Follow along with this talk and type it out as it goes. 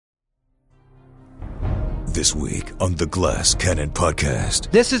This week on the Glass Cannon Podcast.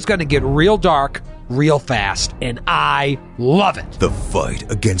 This is going to get real dark, real fast, and I love it. The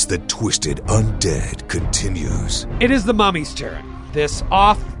fight against the twisted undead continues. It is the mummy's turn. This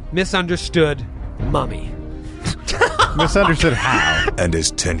misunderstood mummy. Misunderstood how? And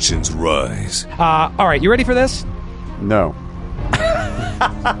as tensions rise. All right, you ready for this? No.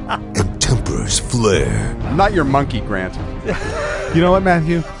 And tempers flare. I'm not your monkey, Grant. You know what,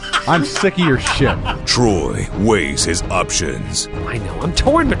 Matthew? I'm sick of your shit. Troy weighs his options. I know. I'm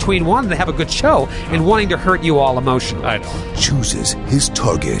torn between wanting to have a good show and wanting to hurt you all emotionally. I know. Chooses his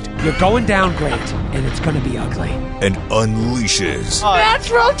target. You're going down, Grant, and it's going to be ugly. And unleashes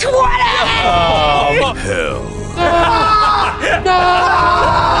Natural 20! hell.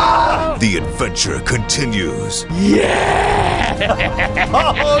 No! The adventure continues. Yeah!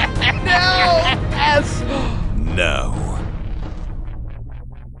 Yes! Now.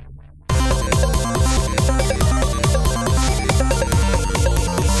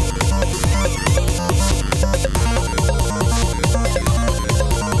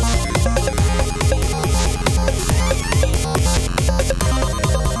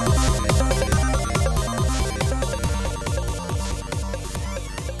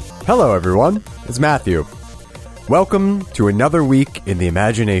 Hello, everyone. It's Matthew. Welcome to another week in the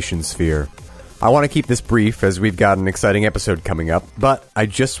Imagination Sphere. I want to keep this brief as we've got an exciting episode coming up, but I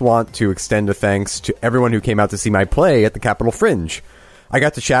just want to extend a thanks to everyone who came out to see my play at the Capitol Fringe. I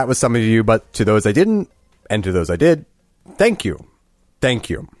got to chat with some of you, but to those I didn't, and to those I did, thank you. Thank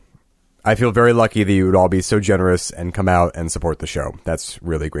you. I feel very lucky that you would all be so generous and come out and support the show. That's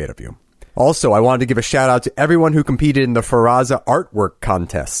really great of you. Also, I wanted to give a shout out to everyone who competed in the Faraza Artwork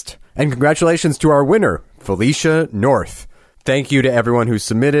Contest. And congratulations to our winner, Felicia North. Thank you to everyone who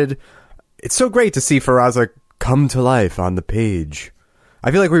submitted. It's so great to see Faraza come to life on the page.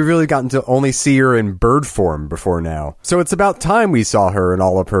 I feel like we've really gotten to only see her in bird form before now. So it's about time we saw her in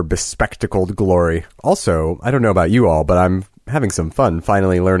all of her bespectacled glory. Also, I don't know about you all, but I'm having some fun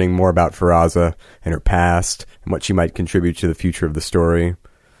finally learning more about Faraza and her past and what she might contribute to the future of the story.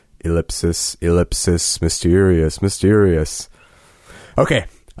 Ellipsis, ellipsis, mysterious, mysterious. Okay,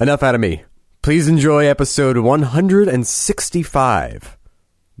 enough out of me. Please enjoy episode 165,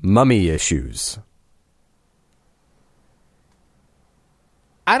 Mummy Issues.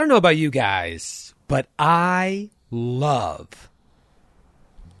 I don't know about you guys, but I love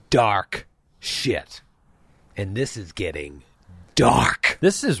dark shit. And this is getting dark.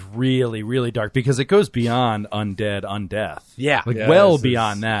 This is really, really dark because it goes beyond undead, undeath. Yeah. Like, Yeah, well this is-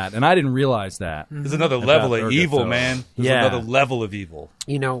 beyond that. And I didn't realize that. There's another level of Urgatho. evil, man. There's Yeah. another level of evil.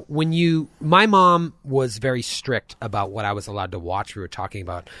 You know, my mom was very strict about what I was allowed to watch. We were talking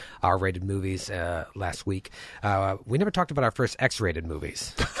about R-rated movies last week. We never talked about our first X-rated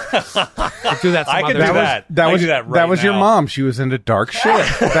movies. We'll do that some I can other do time. that. I can do that right was your now. mom. She was into dark shit.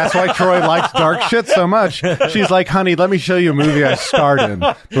 That's why Troy likes dark shit so much. She's like, honey, let me show you a movie I starred in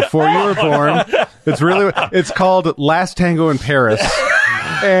before you were born. It's called Last Tango in Paris.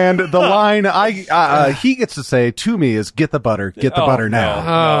 And the line he gets to say to me is, get the butter Oh,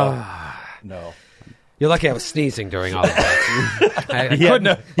 now. No. You're lucky I was sneezing during all of that. I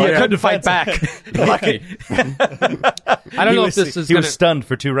couldn't fight back. Lucky. I don't know if this is He going was to... stunned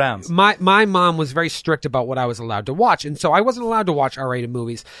for 2 rounds. My mom was very strict about what I was allowed to watch, and so I wasn't allowed to watch R-rated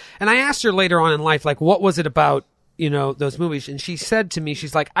movies. And I asked her later on in life, like, what was it about, those movies? And she said to me,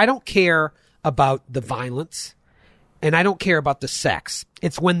 she's like, I don't care about the violence, and I don't care about the sex.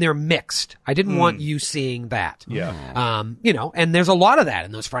 It's when they're mixed. I didn't want you seeing that. Yeah. And there's a lot of that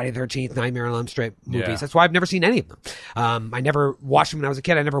in those Friday the 13th, Nightmare on Elm Street movies. Yeah. That's why I've never seen any of them. I never watched them when I was a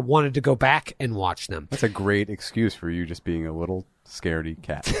kid. I never wanted to go back and watch them. That's a great excuse for you just being a little scaredy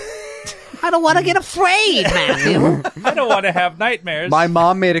cat. I don't want to get afraid, Matthew. I don't want to have nightmares. My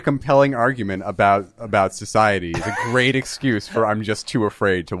mom made a compelling argument about society. It's a great excuse for I'm just too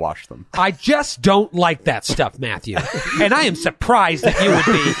afraid to watch them. I just don't like that stuff, Matthew. And I am surprised that you would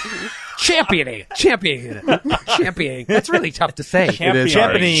be championing it. That's really tough to say. It is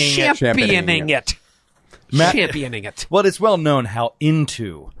hard. Championing it. Championing it. Well, it's well known how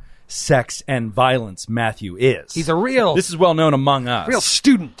into sex and violence Matthew is. He's a real This is well known among us. real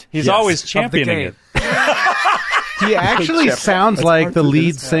student. He's Yes. always of the championing game. it. He actually sounds like the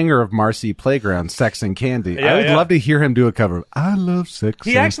lead singer of Marcy Playground, Sex and Candy. I would love to hear him do a cover of I Love Sex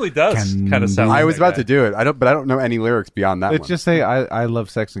He and actually does Candy. kind of sound I was like about to do it. I don't know any lyrics beyond that Let's one. just say I love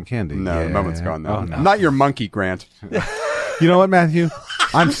Sex and Candy. No, Yeah. the moment's gone now. Oh, no. I'm not your monkey, Grant. You know what, Matthew?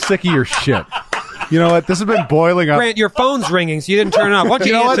 I'm sick of your shit. You know what? This has been boiling up. Grant, your phone's ringing, so you didn't turn it off. Why don't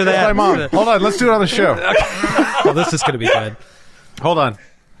you You know what? answer That's that? my mom. Hold on. Let's do it on the show. Well, this is going to be good. Hold on.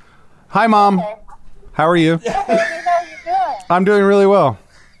 Hi, Mom. How are you? How you doing? I'm doing really well.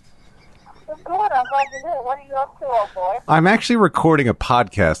 Good. I'm glad to hear it. What are you up to, old boy? I'm actually recording a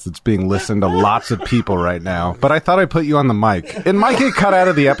podcast that's being listened to lots of people right now, but I thought I'd put you on the mic. It might get cut out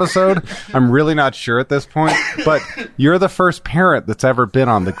of the episode. I'm really not sure at this point, but you're the first parent that's ever been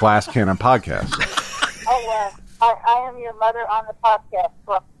on the Glass Cannon podcast. Oh, well, I am your mother on the podcast.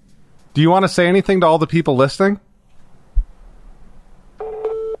 Well, Do you want to say anything to all the people listening?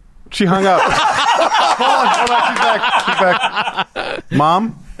 She hung up. Hold on, she's back.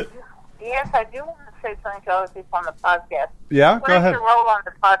 Mom? yes, I do want to say something to all the people on the podcast. Yeah, What go is ahead. your role on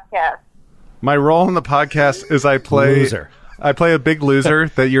the podcast? My role in the podcast is I play Loser. I play a big loser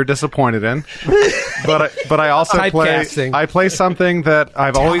that you're disappointed in, but I also Typecasting. play something that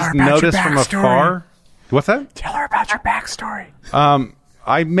I've always her about noticed your from backstory. afar. What's that? Tell her about your backstory.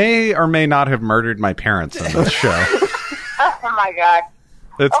 I may or may not have murdered my parents in this show. Oh, my God.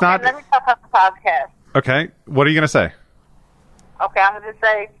 It's Okay, not let me talk about the podcast. okay. What are you going to say? Okay, I'm going to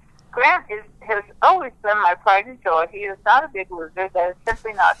say Grant has always been my pride and joy. He is not a big loser. That is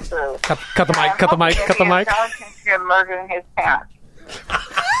simply not true. Cut the mic. Cut the mic. Cut the mic. I don't consider murdering his parents.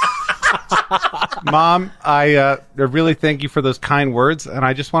 Mom, I really thank you for those kind words, and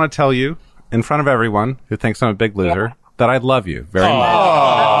I just want to tell you, in front of everyone who thinks I'm a big loser, that I love you very much.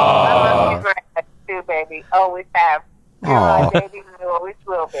 I love you very much too, baby. Always have. You're my baby, and you always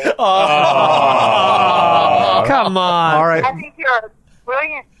will be. Come on. All right. I think you're a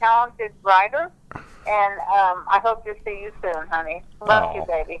brilliant, talented writer, and I hope to see you soon, honey. Love you,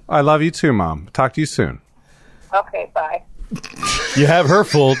 baby. I love you too, Mom. Talk to you soon. Okay, bye. You have her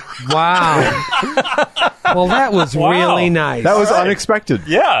fooled. Wow. Well, that was really nice. That was unexpected.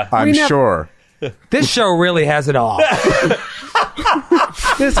 Yeah. I'm sure. This show really has it all.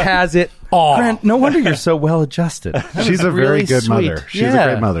 This has it all. Grant, no wonder you're so well adjusted. She's a very really good sweet. mother. She's a Yeah.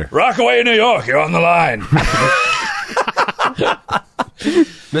 great mother. Rockaway, New York, you're on the line.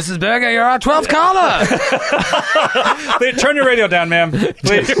 Mrs. Berger, you're our 12th caller. Turn your radio down, ma'am.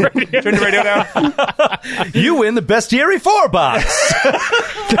 Please. Turn your radio down. You win the Bestiary 4 box.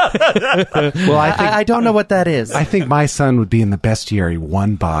 Well, I don't know what that is. I think my son would be in the Bestiary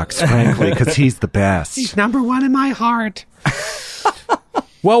 1 box, frankly, because he's the best. He's number one in my heart.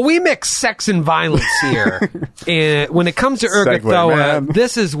 Well, we mix sex and violence here. And when it comes to Segue, Urgathoa, man.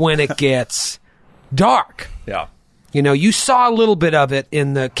 this is when it gets dark. Yeah. You know, you saw a little bit of it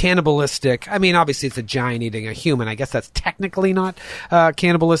in the cannibalistic. I mean, obviously, it's a giant eating a human. I guess that's technically not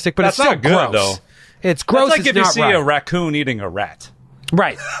cannibalistic, but That's it's still not good, gross. though. It's gross. It's like it's if you not see right. a raccoon eating a rat.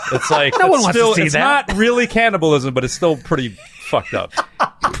 Right. It's like No one it's wants to still, see it's that. not really cannibalism, but it's still pretty fucked up.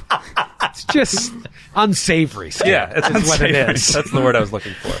 It's just unsavory. Steve, Yeah, it's is what it unsavory. is. That's the word I was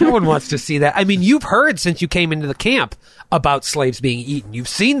looking for. No one wants to see that. I mean, you've heard since you came into the camp about slaves being eaten. You've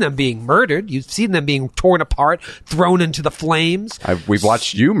seen them being murdered. You've seen them being torn apart, thrown into the flames. We've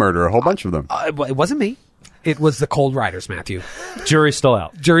watched you murder a whole bunch of them. It wasn't me. It was the Cold Riders, Matthew. Jury's still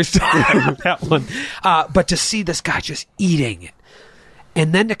out. Jury's still on that one. But to see this guy just eating it,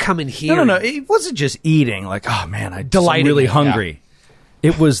 and then to come in here. No. It wasn't just eating. Like, oh man, I'm Delighting really in it, hungry.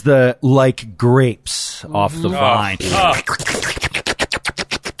 It was the like grapes off the vine.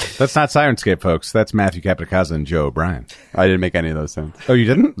 That's not Sirenscape, folks. That's Matthew Capitacasa and Joe O'Brien. I didn't make any of those sounds. Oh, you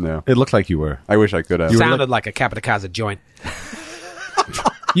didn't? No. It looked like you were. I wish I could have. Sounded like a Capitacasa joint.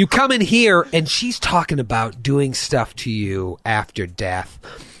 You come in here, and she's talking about doing stuff to you after death,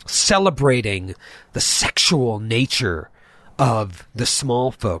 celebrating the sexual nature of the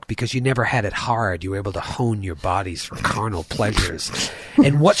small folk because you never had it hard. You were able to hone your bodies for carnal pleasures.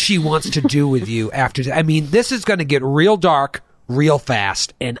 And what she wants to do with you after I mean, this is going to get real dark real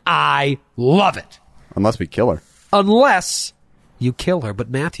fast, and I love it. Unless we kill her. Unless you kill her. But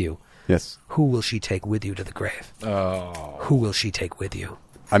Matthew, Yes. who will she take with you to the grave? Oh. Who will she take with you?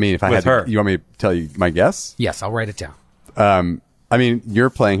 I mean, if I With had her. to, you want me to tell you my guess? Yes, I'll write it down. I mean, you're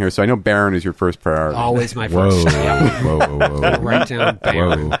playing her, so I know Baron is your first priority. Always my Whoa, first. Yeah. whoa, whoa, whoa. Write down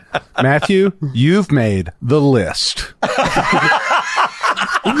Baron. Whoa. Matthew, you've made the list.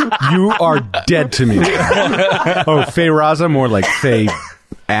 You are dead to me. Oh, Faye Raza, more like Faye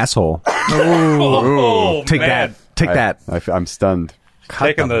asshole. Oh, Take man. that. Take that. I'm stunned.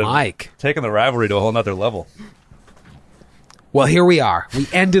 Taking the the mic. Taking the rivalry to a whole nother level. Well, here we are. We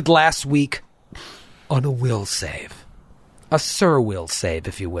ended last week on a will save. A Sir will save,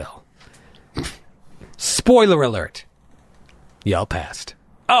 if you will. Spoiler alert. Y'all passed.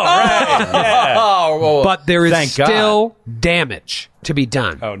 All right. Yeah. But there is Thank God. still damage to be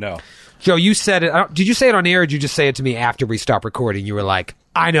done. Oh, no. Joe, you said it. Did you say it on air or did you just say it to me after we stopped recording? You were like,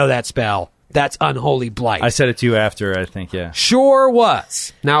 I know that spell. That's Unholy Blight. I said it to you after, I think, yeah. Sure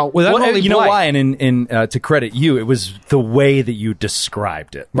was. Now, with Unholy you know Blight... why? And in to credit you, it was the way that you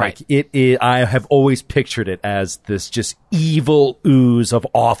described it. Right. Like I have always pictured it as this just evil ooze of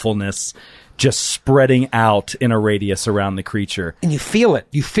awfulness just spreading out in a radius around the creature. And you feel it.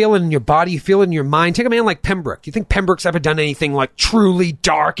 You feel it in your body. You feel it in your mind. Take a man like Pembroke. You think Pembroke's ever done anything like truly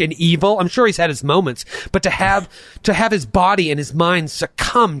dark and evil? I'm sure he's had his moments, but to have his body and his mind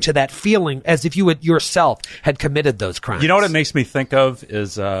succumb to that feeling as if you had yourself had committed those crimes. You know what it makes me think of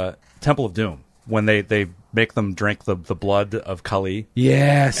is Temple of Doom, when they make them drink the blood of Kali.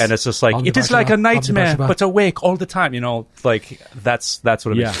 Yes. And it's just like, it is like a nightmare, but awake all the time. You know, like that's what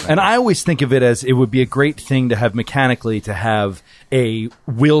it makes me think And of. I always think of it as it would be a great thing to have mechanically to have a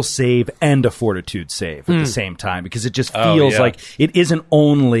will save and a fortitude save at the same time, because it just feels like it isn't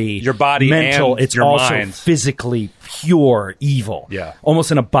only your body mental, and it's your also mind. physically pure evil. Yeah. Almost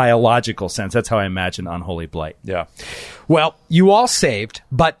in a biological sense. That's how I imagine Unholy Blight. Yeah. Well, you all saved,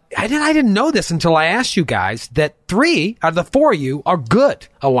 but I didn't know this until I asked you guys that 3 out of the 4 of you are good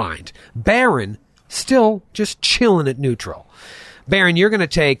aligned. Baron still just chilling at neutral. Baron, you're going to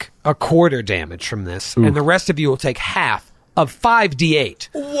take a quarter damage from this, and the rest of you will take half of 5d8.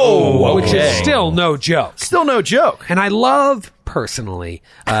 Whoa! Which is still no joke. Still no joke. And I love, personally,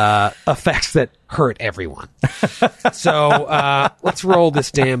 effects that hurt everyone. So let's roll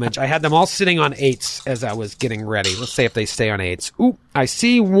this damage. I had them all sitting on 8s as I was getting ready. Let's say if they stay on 8s. Ooh, I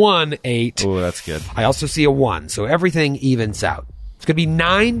see 1 8. Oh, that's good. I also see a 1, so everything evens out. It's going to be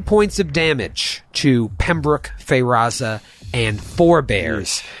 9 points of damage to Pembroke, Feyraza, and 4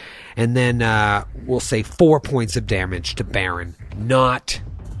 bears. And then we'll say 4 points of damage to Baron. Not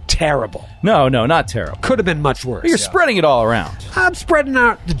terrible. No, not terrible. Could have been much worse. You're spreading it all around. I'm spreading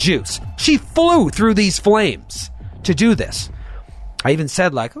out the juice. She flew through these flames to do this. I even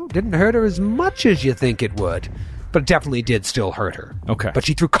said, like, didn't hurt her as much as you think it would. But it definitely did still hurt her. Okay. But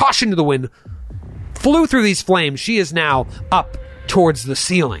she threw caution to the wind, flew through these flames. She is now up towards the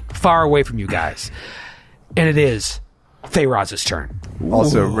ceiling, far away from you guys. And it is Feyraz's turn.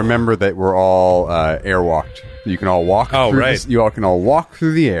 Also, remember that we're all airwalked. You can all walk. Oh, through right. this, you all can all walk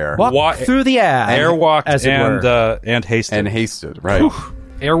through the air Walk through the air. Airwalked as it were. and hasted. and hasted. Right.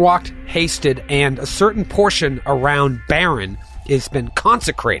 Airwalked, hasted, and a certain portion around Baron has been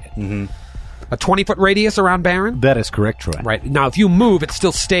consecrated. Mm-hmm. A 20-foot radius around Baron? That is correct, Troy. Right. Now, if you move, it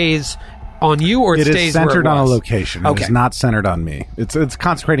still stays on you, or it It stays is centered where it on a was? location. Okay. It is not centered on me. It's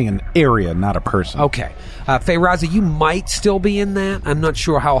consecrating an area, not a person. Okay. Feyraza, you might still be in that. I'm not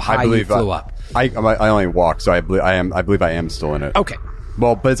sure how high you flew up. I only walk, so I believe I am still in it. Okay.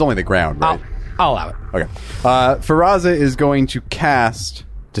 Well, but it's only the ground, right? I'll allow it. Okay. Feyraza is going to cast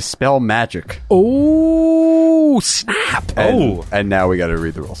Dispel Magic. Oh, snap. And now we got to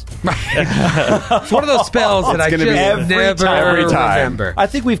read the rules. It's one of those spells that I gonna just be never every time. remember. I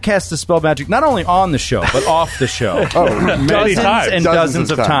think we've cast the spell magic not only on the show, but off the show. Many times. and Dozens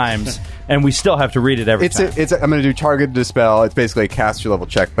dozens of of times. And we still have to read it every time. I'm going to do targeted dispel. It's basically a caster level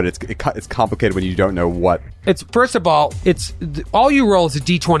check, but it's complicated when you don't know what. It's first of all, all you roll is a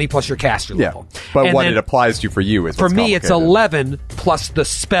d20 plus your caster Yeah, level. but And what then it applies to for you is for what's me, it's complicated. 11 plus the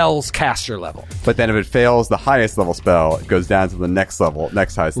spell's caster level. But then if it fails the highest level spell, it goes down to the next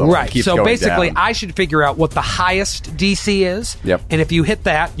highest level. Right. It keeps So going basically, down. I should figure out what the highest DC is. Yep. And if you hit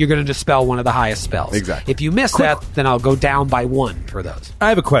that, you're going to dispel one of the highest spells. Exactly. If you miss that, then I'll go down by 1 for those. I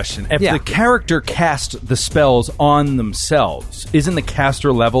have a question. If Yeah. the character cast the spells on themselves, isn't the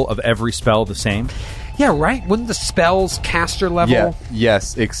caster level of every spell the same? Yeah, right? Wouldn't the spell's caster level... Yeah.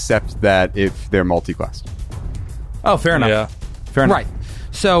 Yes, except that if they're multi-classed. Oh, fair enough. Yeah. Fair enough. Right.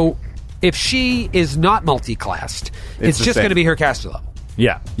 So if she is not multi-classed, it's the just same. going to be her caster level.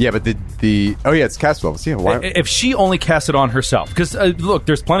 Yeah. Yeah, but it's caster levels. Yeah, why? If she only cast it on herself, because look,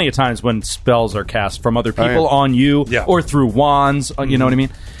 there's plenty of times when spells are cast from other people on you Yeah. or through wands. You know what I mean?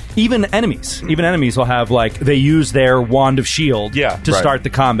 Even enemies will have they use their wand of shield Yeah, to right. start the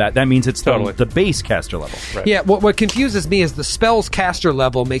combat. That means it's Totally. the base caster level. Right. Yeah, what confuses me is the spell's caster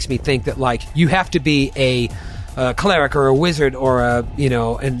level makes me think that you have to be a cleric or a wizard or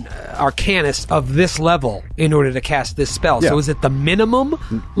an arcanist of this level in order to cast this spell. Yeah. So is it the minimum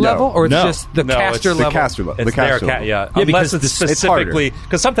level, or it's No. just the No, caster it's level? The caster level. It's The caster their level. yeah. Yeah, Unless because it's it's specifically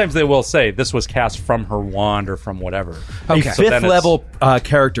because sometimes they will say this was cast from her wand or from whatever. Okay. A So then fifth level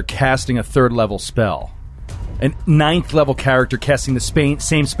character casting a third level spell. An ninth level character casting the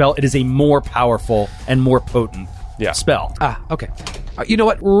same spell. It is a more powerful and more potent spell. Okay. You know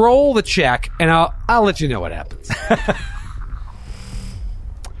what? Roll the check, and I'll let you know what happens.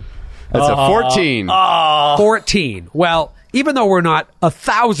 That's a 14. 14. Well, even though we're not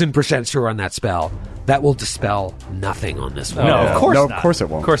 1,000% sure on that spell, that will dispel nothing on this one. No, of course No, not. of course it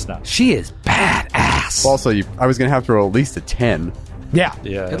won't. Of course not. She is badass. Also, I was going to have to roll at least a 10. Yeah.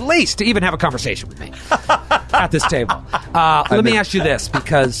 Yeah. At least to even have a conversation with me at this table. Let me ask you this,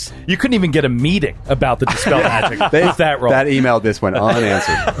 because You couldn't even get a meeting about the dispel magic with that roll. That email just went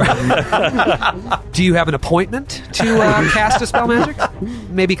unanswered. do you have an appointment to cast a spell magic?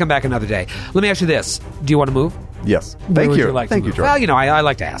 Maybe come back another day. Let me ask you this. Do you want to move? Yes. Where Thank would you. like to Thank you, move? George. Well, you know, I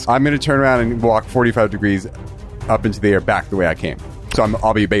like to ask. I'm going to turn around and walk 45 degrees up into the air back the way I came. So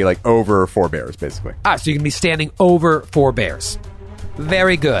I'll be like over 4 bears, basically. So you can be standing over 4 bears.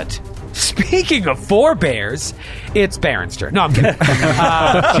 Very good. Speaking of 4 bears, it's Baron's turn. No, I'm kidding.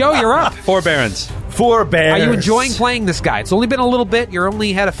 Joe, you're up. 4 barons. 4 bears. Are you enjoying playing this guy? It's only been a little bit. You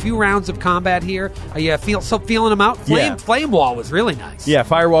only had a few rounds of combat here. Are you feeling him out? Flame Wall was really nice. Yeah,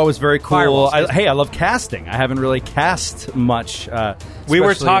 Firewall was very cool. Firewall's I love casting. I haven't really cast much. We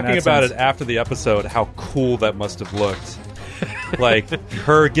were especially in talking that about sense. it after the episode, how cool that must have looked. Like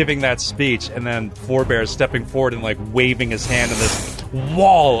her giving that speech and then Forebear stepping forward and like waving his hand and this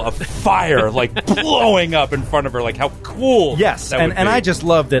wall of fire like blowing up in front of her. Like how cool. Yes, that and would be. I just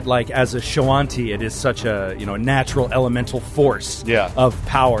love that, like, as a Shoanti, it is such a natural elemental force of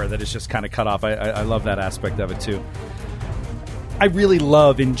power that is just kind of cut off. I love that aspect of it too. I really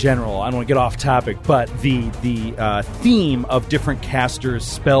love, in general, I don't want to get off topic, but the theme of different casters'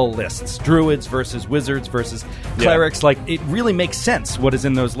 spell lists, druids versus wizards versus clerics, like, it really makes sense what is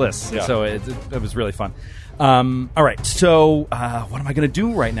in those lists. Yeah. So it was really fun. All right, so what am I going to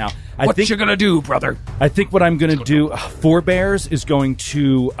do right now? What you gonna do, brother? I think what I'm going to do, Forebears is going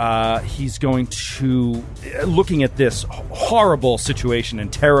to, he's going to, looking at this horrible situation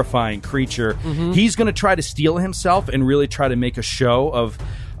and terrifying creature, he's going to try to steel himself and really try to make a show of,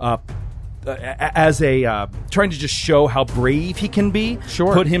 trying to just show how brave he can be.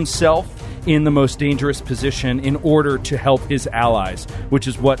 Sure. Put himself in the most dangerous position in order to help his allies, which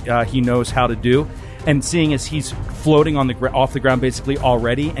is what he knows how to do. And seeing as he's floating on off the ground basically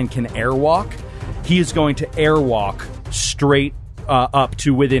already and can airwalk, he is going to airwalk straight up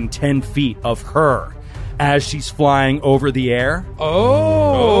to within 10 feet of her as she's flying over the air.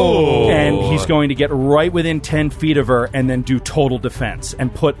 And he's going to get right within 10 feet of her and then do total defense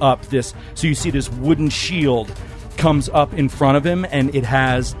and put up this. So you see this wooden shield comes up in front of him, and it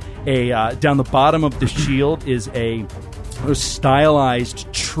has a down the bottom of the shield is a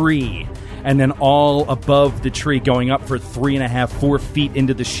stylized tree. And then all above the tree, going up for 3.5, 4 feet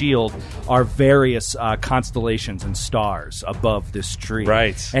into the shield, are various constellations and stars above this tree.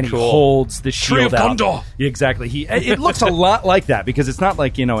 Right. And Cool. he holds the Tree shield of out. Gondor. Exactly. It looks a lot like that because it's not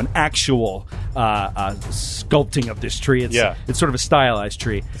like, an actual sculpting of this tree. It's sort of a stylized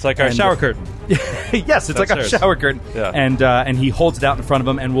tree. It's like our shower curtain. Yes, it's like a Upstairs. shower curtain. Yeah. And he holds it out in front of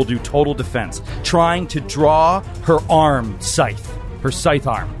him and will do total defense, trying to draw her scythe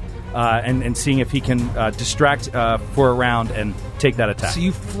arm. And seeing if he can distract for a round and take that attack. So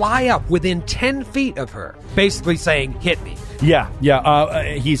you fly up within 10 feet of her, basically saying, hit me. Yeah.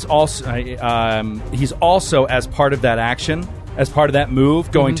 He's also as part of that action, as part of that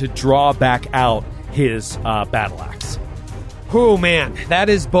move, going to draw back out his battle axe. Oh, man, that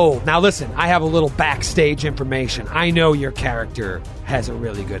is bold. Now, listen, I have a little backstage information. I know your character has a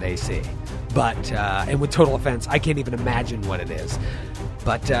really good AC, but, and with total offense, I can't even imagine what it is.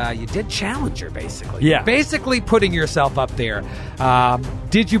 But you did challenge her, basically. Yeah. Basically putting yourself up there.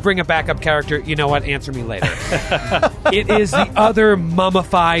 Did you bring a backup character? You know what? Answer me later. It is the other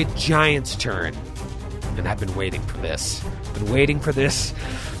mummified giant's turn. And I've been waiting for this. Been waiting for this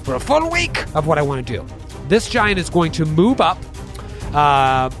for a full week of what I want to do. This giant is going to move up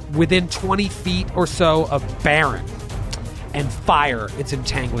within 20 feet or so of Baron and fire its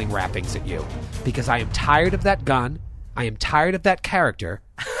entangling wrappings at you. Because I am tired of that gun. I am tired of that character.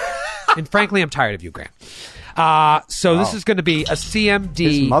 And frankly, I'm tired of you, Grant. So this is going to be a CMD.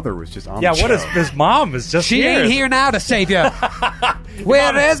 His mother was just on Yeah, the what show. is his mom is just She here. ain't here now to save you.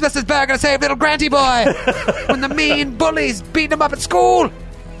 Where is Mrs. Berger to save little Granty boy? When the mean bullies beat him up at school.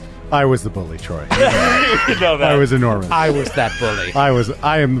 I was the bully, Troy. You know that. I was enormous. I was that bully.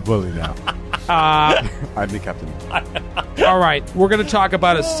 I am the bully now. I'm the captain. All right, we're going to talk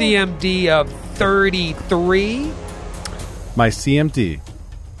about a CMD of 33. My CMD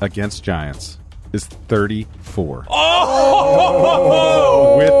against Giants is 34.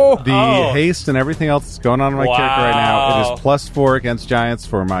 With the haste and everything else that's going on in my character right now, it is +4 against Giants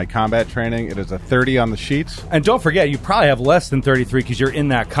for my combat training. It is a 30 on the sheet. And don't forget, you probably have less than 33 because you're in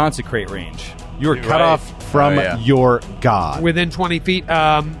that consecrate range. You are cut off from your god. Within 20 feet.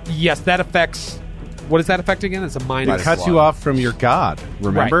 Yes, that affects What is that effect again? It's a minus. It cuts you off from your god.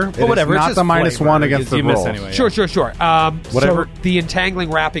 Remember? Right. It is whatever, it's not just the minus flavor. one against the You miss roll. anyway. Sure. Whatever. So the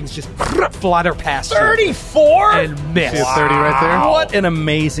entangling wrappings just flutter past you 34? and miss. See a 30 right there? What an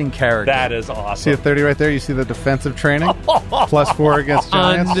amazing character. That is See a awesome. 30 right there? You see the defensive training? +4 against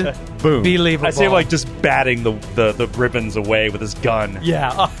giants? Boom. Unbelievable. I see him like just batting the ribbons away with his gun.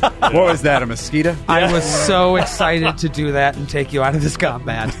 Yeah. What was that, a mosquito? I was so excited to do that and take you out of this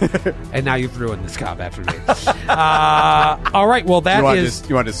combat. And now you've ruined this combat for me. All right, well, that is...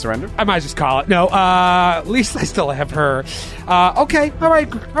 You want to surrender? I might just call it. No, at least I still have her. Okay, all right,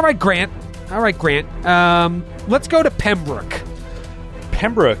 Grant. All right, Grant. Let's go to Pembroke.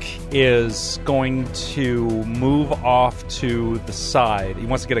 Pembroke is going to move off to the side. He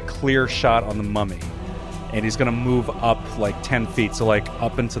wants to get a clear shot on the mummy. And he's going to move up like 10 feet. So like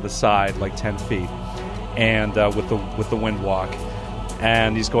up into the side like 10 feet. And with the wind walk.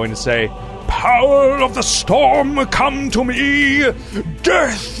 And he's going to say, "Power of the storm, come to me!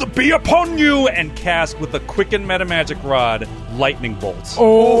 Death be upon you!" And cast with the quickened metamagic rod lightning bolts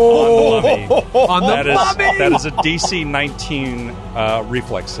on the mummy. On the That is a DC 19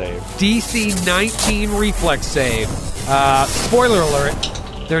 reflex save. DC 19 reflex save. Spoiler alert,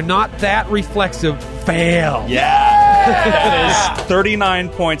 they're not that reflexive. Fail. That is 39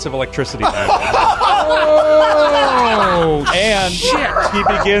 points of electricity damage. Oh, And shit. he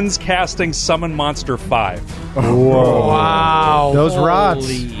begins casting Summon Monster 5. Whoa. Wow. Those rods.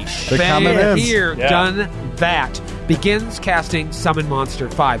 Holy They're coming in. Here, Yeah. done that. Begins casting Summon Monster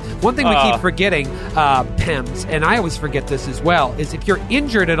 5. One thing we keep forgetting, Pems, and I always forget this as well, is if you're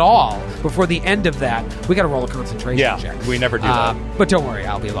injured at all before the end of that, we got to roll a concentration Yeah, check. we never do that. But don't worry,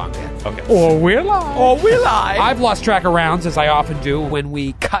 I'll be along then. Okay. Or will I? I've lost track of rounds, as I often do when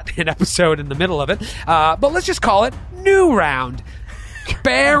we cut an episode in the middle of it. But let's just call it New Round.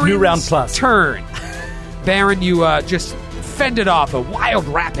 Baron's New round plus. turn. Baron, you just fended off a wild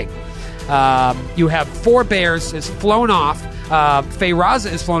rapping. You have 4 bears has flown off.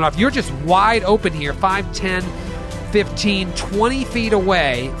 Feyraza is flown off. You're just wide open here, 5, 10, 15, 20 feet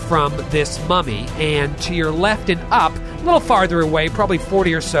away from this mummy. And to your left and up, a little farther away, probably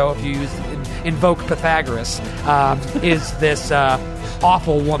 40 or so if you invoke Pythagoras, is this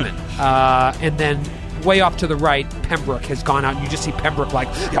awful woman. And then way off to the right, Pembroke has gone out. And you just see Pembroke like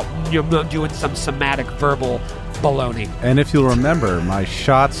doing some somatic verbal baloney. And if you'll remember, my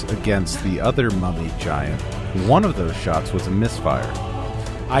shots against the other mummy giant, one of those shots was a misfire.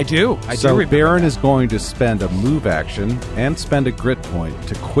 I do So remember Baron that. is going to spend a move action and spend a grit point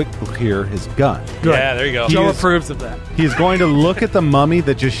to quick clear his gun. Yeah, there you go. Joe He is- approves of that. He's going to look at the mummy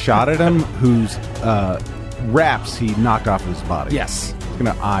that just shot at him, whose wraps he knocked off his body. Yes. He's going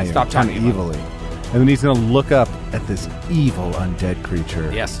to eye him Stop kind of talking about evilly. And then he's going to look up at this evil undead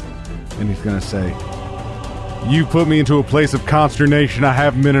creature. Yes. And he's going to say, "You put me into a place of consternation I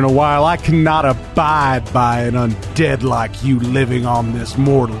haven't been in a while. I cannot abide by an undead like you living on this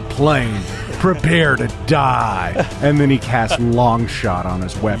mortal plane. Prepare to die." And then he casts long shot on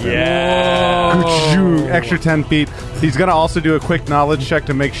his weapon. Yeah. Extra 10 feet. He's going to also do a quick knowledge check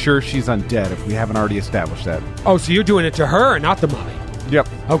to make sure she's undead if we haven't already established that. Oh, so you're doing it to her and not the mummy. Yep.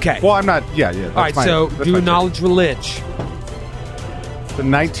 Okay. Well, I'm not. Yeah. That's All right, fine. so That's do fine. knowledge religion. The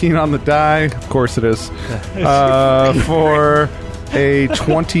 19 on the die. Of course it is. For a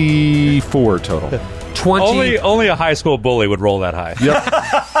 24 total. 20. Only a high school bully would roll that high. Yep.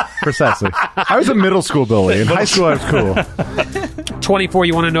 Precisely. I was a middle school bully. In high school, I was cool. 24,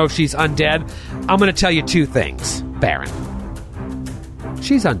 you want to know if she's undead? I'm going to tell you 2 things, Baron.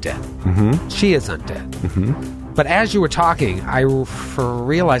 She's undead. Mm-hmm. She is undead. Mm-hmm. But as you were talking, I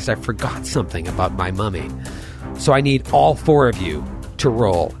realized I forgot something about my mummy. So I need all 4 of you to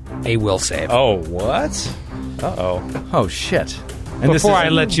roll a will save. Oh, what? Uh-oh. Oh, shit. And Before I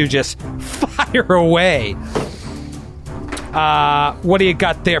let you just fire away. What do you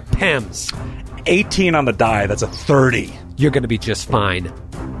got there, Pems? 18 on the die. That's a 30. You're going to be just fine.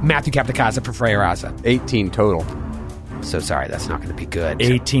 Matthew Captacasa for Feyraza. 18 total. So sorry, that's not going to be good.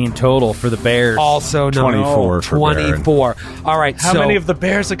 18 total for the Bears. Also, no, 24 for 24. All right, How so many of the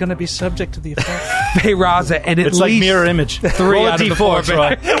bears are going to be subject to the effect? Feyraza, and at It's least like mirror image. 3 Roll a out of the D4, 4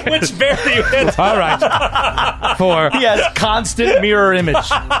 Troy. Which bear do you hit? All right, 4. He has constant mirror image.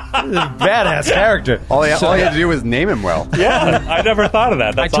 Badass character. All he had to do was name him well. Yeah, I never thought of that.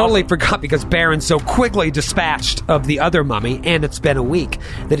 I That's totally awesome. forgot because Baron so quickly dispatched of the other mummy, and it's been a week,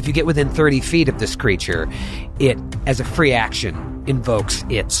 that if you get within 30 feet of this creature, it, as a free action, invokes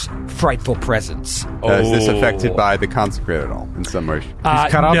its frightful presence. Is this affected by the consecrate at all in some way? He's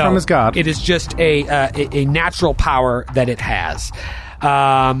cut off no. from his god. It is just a natural power that it has.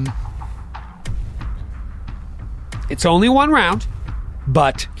 It's only one round,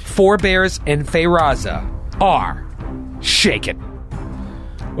 but Forebears and Feyraza are shaken.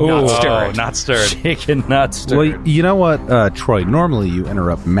 Not stirred. Not stirred. Shaken, not stirred. Well, you know what, Troy? Normally you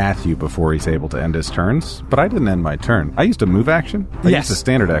interrupt Matthew before he's able to end his turns, but I didn't end my turn. I used a move action. I Yes. used a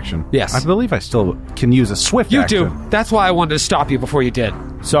standard action. Yes. I believe I still can use a swift You action. do. That's why I wanted to stop you before you did.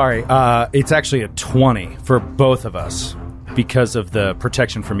 Sorry, it's actually a 20 for both of us because of the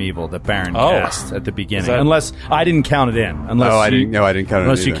protection from evil that Baron cast at the beginning. that- Unless I didn't count it in. Unless I you- didn't count it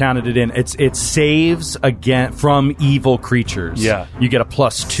Unless you either. counted it in. It saves again from evil creatures. Yeah. You get a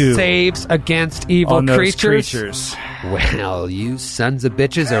 +2 Saves against evil on those creatures. Well, you sons of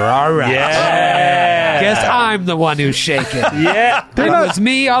bitches are all right. Yeah. Guess I'm the one who's shaken. Yeah. It was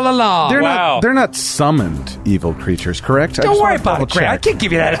me all along. Wow. They're not summoned evil creatures, correct? I Don't just worry wanna about it, double Grant. I check. can't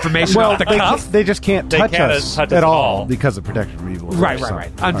give you that information Well, off the they, cuff. they just can't They touch can't us touch us at at all all. because of protection from evil. Right. So,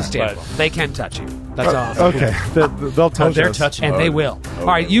 Understandable. But- They can touch you. That's all. Okay, they'll touch they're us. touching. And they will. All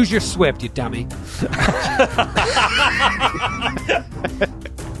right, use your Swift, you dummy.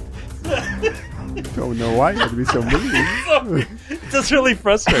 Don't know why you had to be so mean. Just really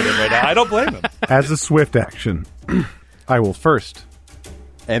frustrated right now. I don't blame him. As a swift action, I will first.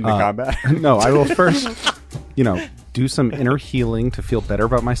 End the combat. No, I will first, do some inner healing to feel better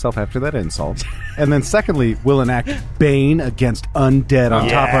about myself after that insult. And then secondly, will enact Bane against undead on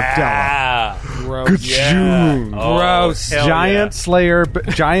top of Della. Yeah. Gross. Yeah. Gross. hell Giant Slayer,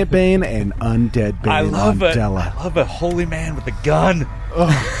 Giant Bane, and Undead Bane I love on it. Della. I love a holy man with a gun.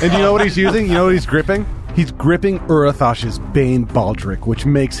 And you know what he's using? You know what he's gripping? He's gripping Urathosh's Bane Baldric, which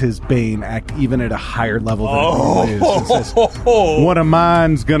makes his Bane act even at a higher level than it normally is. It says, one of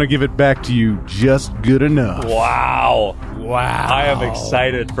mine's gonna give it back to you just good enough. Wow. I am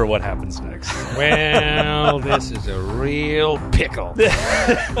excited for what happens next. Well, this is a real pickle. Take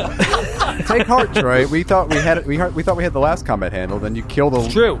heart, Troy. We thought we had the last combat handled, and you killed a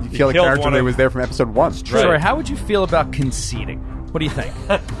true. You killed a killed character one that of- was there from episode 1. Sorry, how would you feel about conceding? What do you think?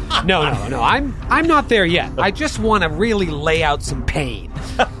 No. I'm not there yet. I just want to really lay out some pain.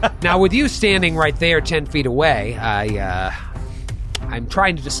 Now, with you standing right there 10 feet away, I'm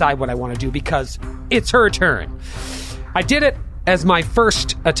trying to decide what I want to do because it's her turn. I did it as my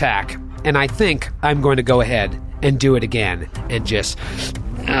first attack, and I think I'm going to go ahead and do it again and just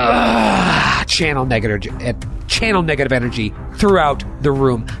channel negative energy throughout the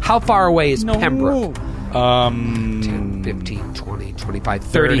room. How far away is Pembroke? 10, 15, 20, 25,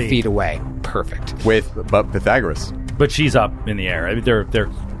 30 feet away. Perfect. But Pythagoras. But she's up in the air. I mean, they're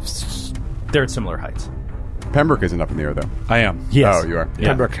at similar heights. Pembroke isn't up in the air, though. I am. Yes. Oh, you are. Yeah.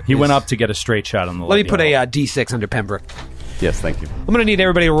 Pembroke He is- went up to get a straight shot on the Let me lady. put a D6 under Pembroke. Yes, thank you. I'm going to need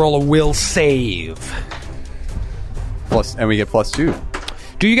everybody to roll a will save. And we get +2.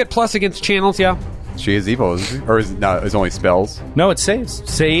 Do you get plus against channels? Yeah. She is evil, isn't she? Or is it not? It's only spells. No, it saves.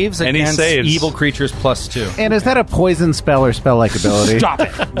 Saves And he against saves. evil creatures +2. And is that a poison spell or spell-like ability? Stop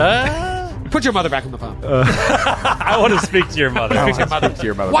it. Put your mother back on the phone. I want to speak to your mother. Speak to your mother. To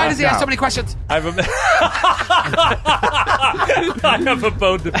your mother. Why does he ask so Now. many questions? I have a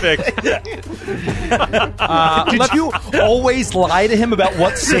bone to pick. Did you always lie to him about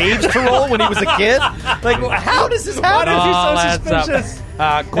what saves to roll when he was a kid? Like, how does this happen? All adds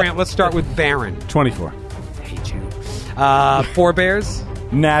up. Grant, let's start with Baron. 24. I hate you. Forebears.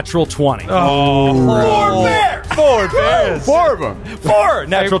 Natural 20. Four bears. 4 of them. 4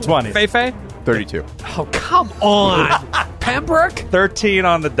 natural 20. Fei? 32. Oh, come on. Pembroke? 13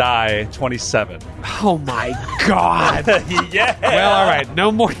 on the die, 27. Oh, my God. Yeah. Well, all right.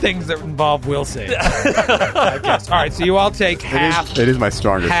 No more things that involve will save. I guess. All right, so you all take half. It is my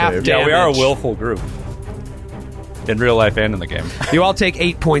strongest half save. damage. Yeah, we are a willful group. In real life and in the game. You all take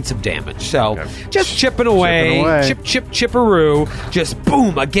 8 points of damage. So just chipping away, Chipping away. chipperoo. Just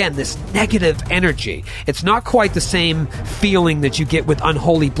boom, again, this negative energy. It's not quite the same feeling that you get with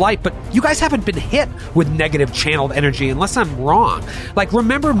Unholy Blight, but you guys haven't been hit with negative channeled energy unless I'm wrong. Like,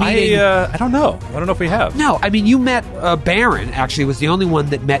 remember meeting... I don't know. I don't know if we have. No, I mean, you met Baron, actually, was the only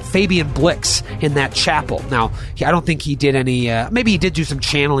one that met Fabian Blix in that chapel. Now, I don't think he did any... maybe he did do some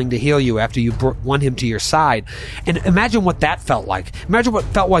channeling to heal you after you won him to your side. And imagine what that felt like. Imagine what it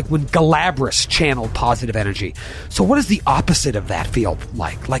felt like when Galabras channeled positive energy. So what does the opposite of that feel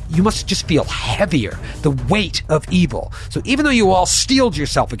like? Like, you must just feel heavier, the weight of evil. So even though you all steeled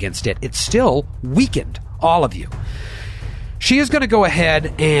yourself against it, it still weakened all of you. She is going to go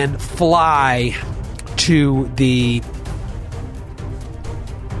ahead and fly to the...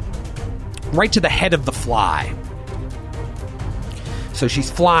 right to the head of the fly. So she's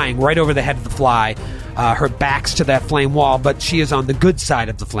flying right over the head of the fly. Her back's to that flame wall, but she is on the good side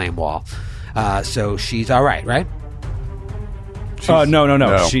of the flame wall. So she's all right, right?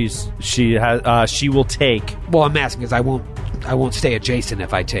 No. She will take. Well, I'm asking because I won't stay adjacent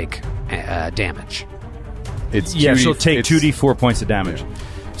if I take damage. It's She'll take 2d4 points of damage.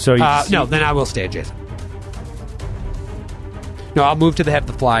 So no, then I will stay adjacent. No, I'll move to the head of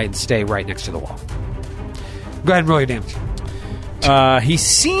the fly and stay right next to the wall. Go ahead and roll your damage. He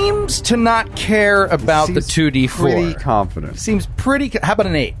seems to not care about the 2d4. Pretty confident. Seems pretty. How about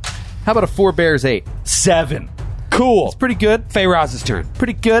an 8? How about a 4 bears 8? 7. Cool. It's pretty good. Feyraz's turn.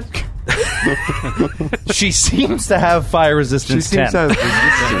 Pretty good. She seems to have fire resistance. She seems to have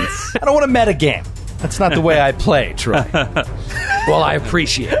resistance. I don't want to metagame. That's not the way I play, Troy. Well, I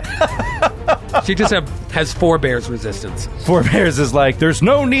appreciate it. She just has 4 bears resistance. 4 bears is like, there's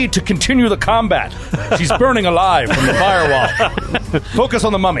no need to continue the combat. She's burning alive from the firewall. Focus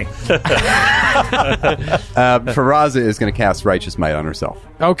on the mummy. Feyraza is going to cast Righteous Might on herself.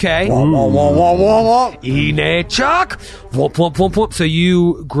 Okay. Ine Chuck. Womp, womp, womp, womp. So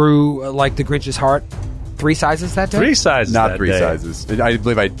you grew like the Grinch's heart 3 sizes that day? 3 sizes. Not that 3 day. sizes. I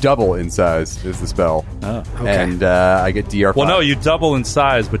believe I double in size is the spell. Oh. Okay. And I get DR5. Well, no, you double in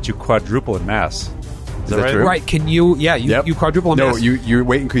size, but you quadruple in mass. Is that true? Right. Can you? Yeah. Yep. You quadruple. No, mass. your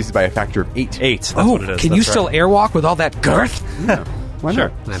weight increases by a factor of 8. 8. That's Oh, what it is. can That's you right. still airwalk with all that girth? Why Sure.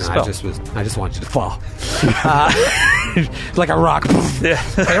 not? I know. Spell. I just want you to fall. Like a rock. Yeah.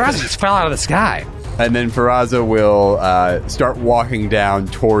 Feyraza just fell out of the sky. And then Feyraza will start walking down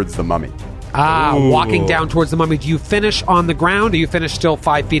towards the mummy. Walking down towards the mummy. Do you finish on the ground, or you finish still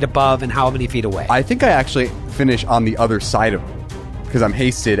 5 feet above, and how many feet away? I think I actually finish on the other side of it because I'm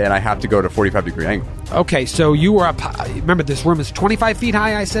hasted and I have to go to 45-degree angle. Okay, so you were up. Remember, this room is 25 feet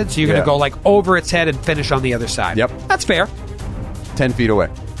high, I said? So you're going Yeah. to go like over its head and finish on the other side. Yep. That's fair. 10 feet away.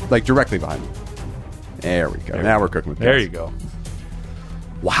 Like directly behind me. There we go. Now we're cooking with There gas. you go.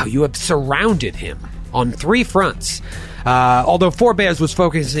 Wow, you have surrounded him on 3 fronts. Although Four Bears was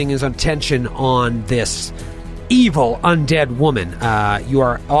focusing his attention on this evil undead woman, you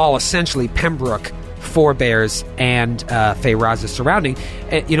are all essentially Pembroke, Four Bears, and Feyraza surrounding.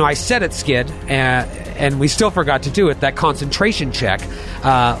 I said it, Skid, and we still forgot to do it, that concentration check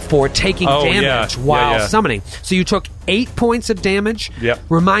for taking damage while summoning. So you took 8 points of damage. Yep.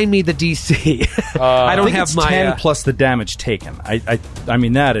 Remind me the DC. I don't think have it's my 10 plus the damage taken. I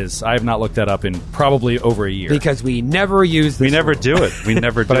mean, that is. I have not looked that up in probably over a year. because we never use this. We never do it. We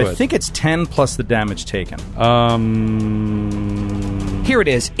never do but it. I think it's 10 plus the damage taken. Here it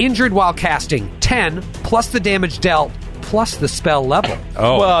is. Injured while casting. 10 plus the damage dealt plus the spell level.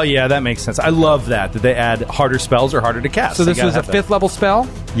 Oh. Well, yeah, that makes sense. I love that they add harder spells or harder to cast. So this You gotta was a have that. 5th level spell.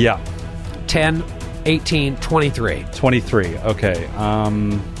 Yeah. 10, 18, 23. 23. Okay. I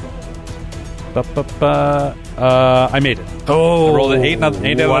made it. Oh, I rolled an 8 on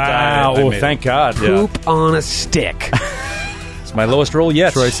the die. Wow! I Oh, made it. thank God. Yeah. Poop on a stick. It's my lowest roll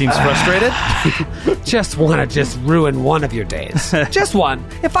yet. Troy seems frustrated. Just want to ruin one of your days. Just one.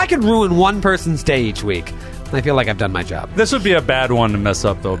 If I could ruin one person's day each week, I feel like I've done my job. This would be a bad one to mess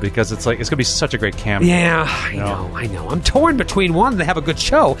up, though, because it's going to be such a great camp. Yeah, I know. I'm torn between wanting to have a good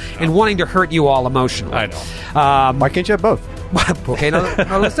show and wanting to hurt you all emotionally. I know. Why can't you have both? Okay, no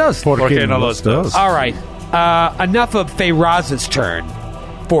los dos. Okay, no, los dos. All right. Enough of Feyraz's turn.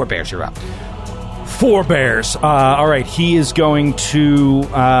 Four Bears, you're up. Four Bears. All right, he is going to.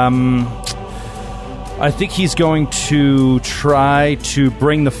 I think he's going to try to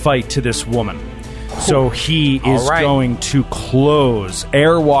bring the fight to this woman. So he is right. going to close,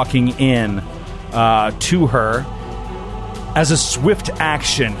 airwalking in to her. As a swift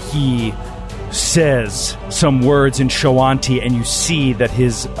action, he says some words in Shoanti, and you see that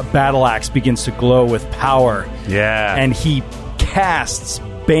his battle axe begins to glow with power. Yeah. And he casts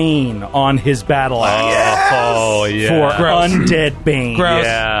Bane on his battle axe. Oh, yeah. For undead Bane. Gross.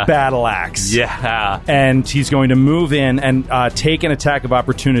 Yeah. Battle axe. Yeah. And he's going to move in and take an attack of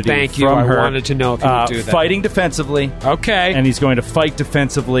opportunity Thank you. from I her. wanted to know if you would do that. Fighting defensively. Okay. And he's going to fight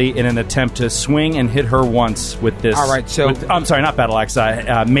defensively in an attempt to swing and hit her once with this. All right, so- I'm sorry, not battle axe.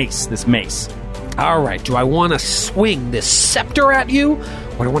 Mace. This mace. All right. Do I want to swing this scepter at you,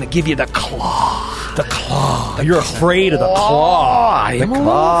 or do I want to give you the claw? The claw. You're afraid of the claw. I am a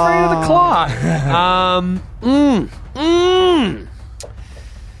little afraid of the claw.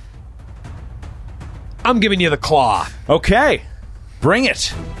 I'm giving you the claw. Okay. Bring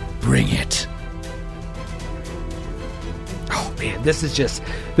it. Bring it. Oh man, this is just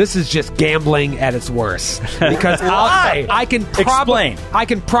gambling at its worst. Because Why? I can Explain.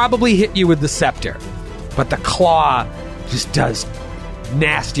 probably hit you with the scepter, but the claw just does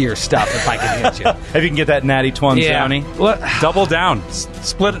nastier stuff if I can hit you. If you can get that natty twun Zony. Well, Double down.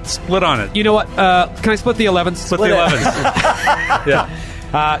 Split on it. you know what? Can I split the 11s? Split the 11s.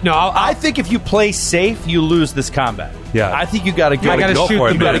 Yeah. No, I think if you play safe, you lose this combat. Yeah. I think you got to go. I gotta go shoot for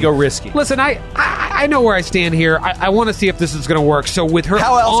it, the You got to man. go risky. Listen, I know where I stand here. I want to see if this is going to work. So with her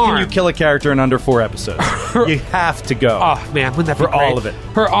How else arm, can you kill a character in under 4 episodes? You have to go. Oh man, wouldn't that be For all great? of it.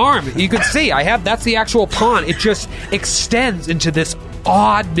 Her arm, you can see. That's the actual pawn. It just extends into this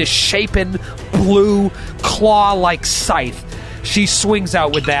odd, misshapen blue claw-like scythe. She swings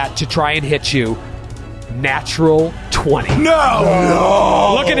out with that to try and hit you. Natural 20.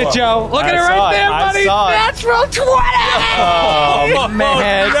 No! Look at it, Joe. Look at I it saw right it. there, I buddy. saw it. Natural 20. Oh,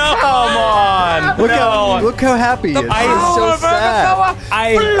 man. Come on. Look how happy he is. I He's am so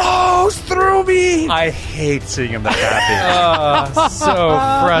sad. flows through me. I hate seeing him that happy. So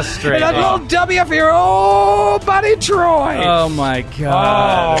And frustrating. a little W for your old buddy Troy. Oh, my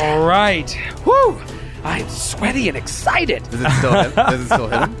God. All right. Woo. I'm sweaty and excited. Does it still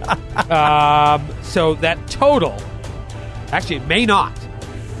hit him? So that total, actually, it may not.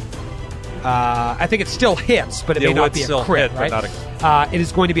 I think it still hits, but it Yeah, may it not would be a still crit, hit, but right? not It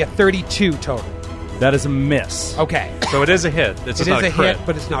is going to be a 32 total. That is a miss. Okay. So it is a hit. It's It just not is a crit. hit,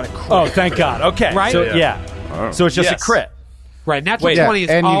 but it's not a crit. Oh, thank God. Okay. Right? So, Yeah. So it's just Yes. a crit. Right, natural Wait, 20 is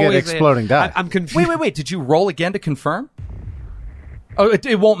and you get always exploding die. I'm confused. Wait. Did you roll again to confirm? Oh,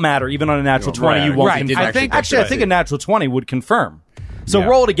 it won't matter. Even on a natural 20, you won't. Right. confirm. I think- Actually, I think a natural 20 would confirm. So Yeah.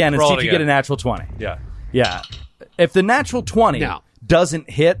 roll it again and Roll see it if you get a again. natural 20. Yeah. Yeah. If the natural 20 No. doesn't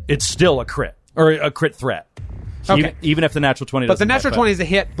hit, it's still a crit or a crit threat. So Okay. even if the natural 20 But doesn't the natural hit, 20 is a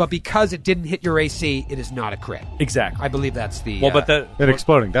hit, but because it didn't hit your AC, it is not a crit. Exactly. I believe that's the. Well, but uh, that.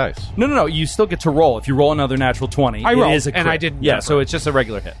 Exploding dice. No. You still get to roll. If you roll another natural 20, I it rolled, is a crit. and I didn't Yeah, confirm. so it's just a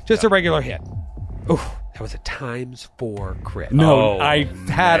regular hit. just a regular hit. Oof, that was a ×4 crit. No, Oh, I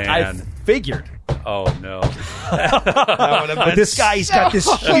man. figured. Oh no. But this guy's got this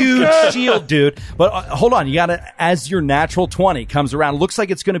huge shield, dude. But hold on, you gotta, as your natural 20 comes around, looks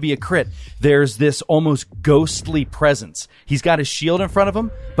like it's gonna be a crit. There's this almost ghostly presence. He's got his shield in front of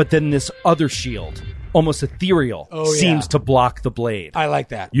him, but then this other shield, almost ethereal, seems to block the blade. I like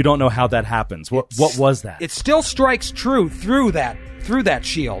that. You don't know how that happens. What was that? It still strikes true through that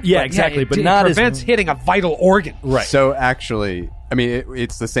shield. Yeah, exactly, but it not as- prevents hitting a vital organ. Right. So actually, I mean,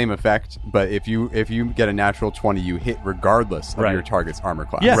 it's the same effect, but if you get a natural 20, you hit regardless of Right. your target's armor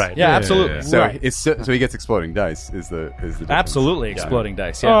class. Yeah, Right. yeah, Yeah, absolutely. yeah, So Right. it's so he gets exploding dice is the difference. Absolutely Yeah. exploding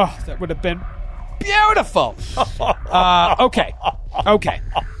dice. Yeah. Oh, that would have been beautiful. Okay.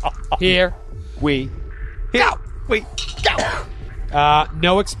 Here we go.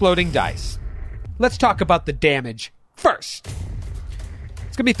 No exploding dice. Let's talk about the damage first.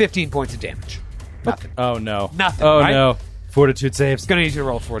 It's going to be 15 points of damage. Nothing. Oh no. Nothing, Oh right? no. Fortitude saves. It's going to need you to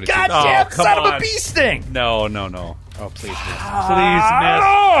roll fortitude. Goddamn come son of a on. bee sting! No. Oh please, miss. Please,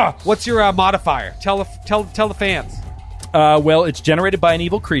 miss. What's your modifier? Tell the fans. Well, it's generated by an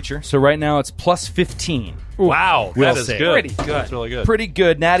evil creature, so right now it's plus 15. Wow, We'll that is see. good. Pretty good. That's really good. Pretty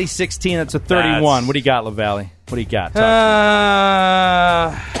good. Natty 16, that's a 31. That's- What do you got, LaValle? What do you got?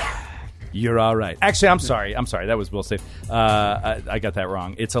 Talk to me. You're all right. Actually, I'm sorry. That was Will save. I got that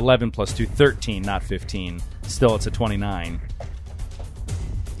wrong. It's 11 plus 2, 13, not 15. Still, it's a 29.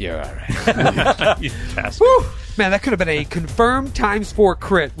 You're all right. You bastard. Man, that could have been a confirmed ×4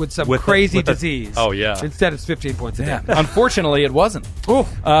 crit with some With the- crazy with the- disease. oh, yeah. Instead, it's 15 points of damage. Unfortunately, it wasn't. Ooh.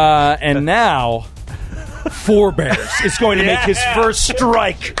 And now, Forebears is going to make his first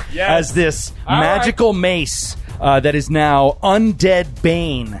strike as this magical mace that is now Undead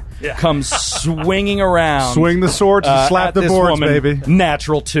Bane comes swinging around. Swing the sword to slap at the this boards, woman. baby.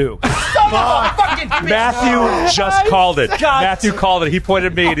 Natural 2. Matthew just called it. Matthew called it. He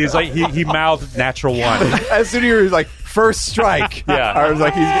pointed at me and he's like, he mouthed natural 1. As soon as you were like first strike, Yeah. I was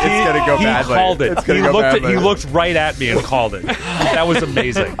like, it's gonna go He badly. called it. It's gonna He go looked badly. he looked right at me and called it. That was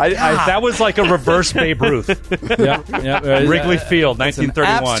amazing. That was like a reverse Babe Ruth. Wrigley Field,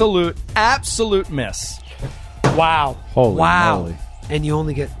 1931. Absolute miss. Wow. Holy wow. moly. And you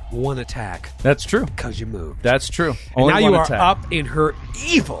only get one attack That's true. because you moved. That's true. And Only now one you are attack. up in her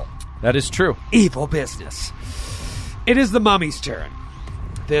evil That is true. business. It is the mummy's turn.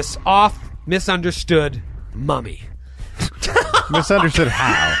 This misunderstood mummy. Misunderstood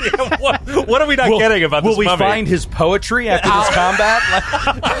how? What are we not getting about this Will we mummy? find his poetry after this combat?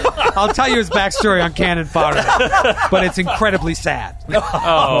 I'll tell you his backstory on Cannon Fodder, but it's incredibly sad.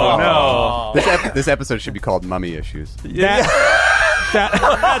 Oh, no. This episode should be called Mummy Issues.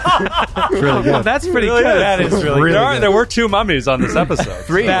 really good. That's pretty Really good. is. That is really Really good. good. There were 2 mummies on this episode.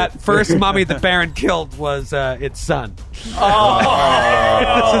 3. That first mummy that Baron killed was its son. This is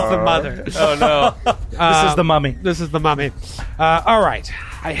the mother. Oh no. This is the mummy. This is the mummy. All right.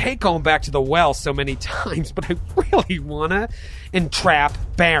 I hate going back to the well so many times, but I really want to entrap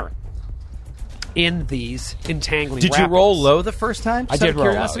Baron in these entangling Did you rapids. roll low the first time? I Just out did of roll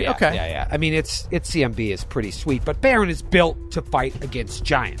low, curiosity? yeah, Okay. yeah. I mean, its CMB is pretty sweet, but Baron is built to fight against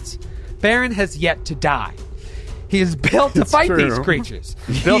giants. Baron has yet to die. He is built to fight true. these creatures.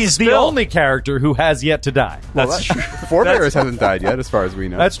 He's the only character who has yet to die. That's true. Forebears hasn't died yet, as far as we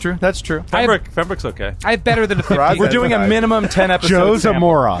know. That's true. That's true. Pembroke's okay. I have better than a 15. We're doing a minimum 10 episode Joe's a sample.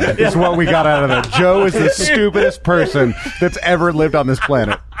 moron. Is what we got out of it. Joe is the stupidest person that's ever lived on this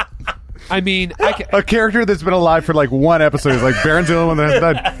planet. I mean, A character that's been alive for like 1 episode is like Baron's the only one that has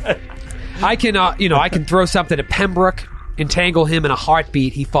died. I can, I can throw something at Pembroke, entangle him in a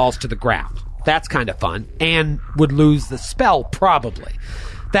heartbeat. He falls to the ground. That's kind of fun, and would lose the spell probably.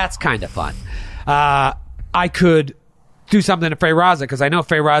 That's kind of fun. I could do something to Freyraza because I know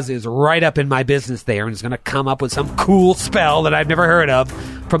Freyraza is right up in my business there and is going to come up with some cool spell that I've never heard of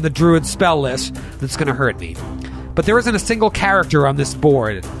from the Druid spell list that's going to hurt me. But there isn't a single character on this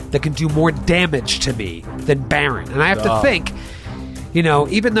board that can do more damage to me than Baron, and I have to think.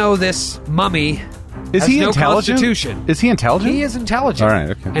 Even though this mummy Is has he no intelligent? constitution, Is he intelligent? he is intelligent. All right,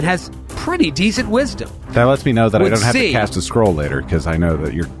 okay. And has pretty decent wisdom. That lets me know that I Would don't have see. to cast a scroll later because I know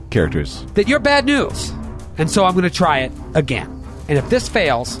that your character's. That you're bad news. And so I'm going to try it again. And if this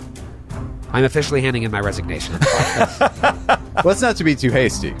fails, I'm officially handing in my resignation. Let's not to be too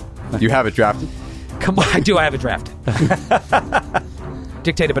hasty. Do you have it drafted? Come on, I do. I have it drafted.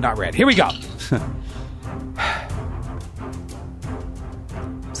 Dictated but not read. Here we go.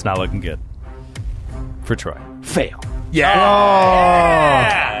 It's not looking good for Troy. Fail.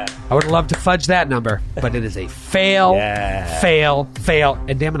 Yeah. I would love to fudge that number, but it is a fail, fail, fail.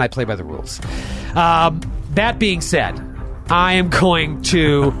 And damn it, I play by the rules. That being said, I am going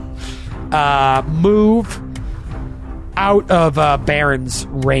to move out of Baron's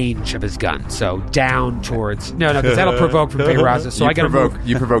range of his gun. So down towards... No, because that'll provoke from Freyraza. So I got to move...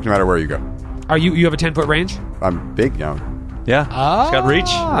 You provoke no matter where you go. You have a 10-foot range? I'm big now. Yeah. She's got reach.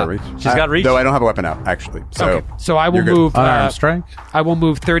 Got reach. She's got reach. Though I don't have a weapon out, actually. So, Okay. So I will you're good. move... Unarmed strike? I will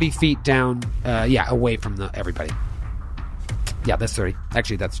move 30 feet down, away from everybody. Yeah, that's 30.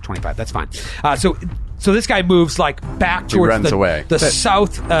 Actually, that's 25. That's fine. So this guy moves back towards runs away. the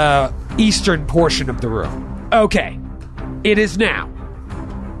south eastern portion of the room. Okay. It is now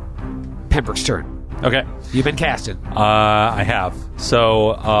Pembroke's turn. Okay. You've been casted. I have.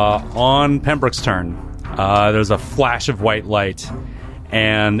 So on Pembroke's turn, there's a flash of white light,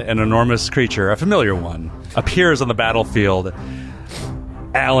 and an enormous creature, a familiar one, appears on the battlefield.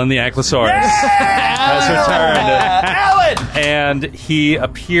 Alan the Ankylosaurus has returned. Alan! And he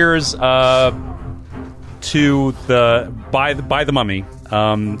appears by the mummy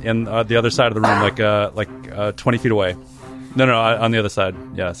in the other side of the room, like 20 feet away. No, on the other side.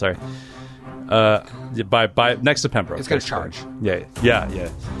 Yeah, sorry. By next to Pembroke. It's going to charge. Yeah.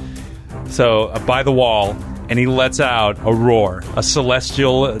 So by the wall, and he lets out a roar, a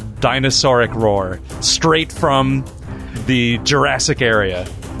celestial dinosauric roar, straight from the Jurassic area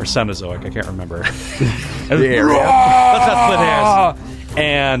or Cenozoic. I can't remember. The area. Let's not split hairs.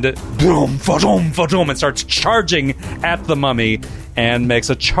 And boom, fa-doom, fa-doom, and starts charging at the mummy and makes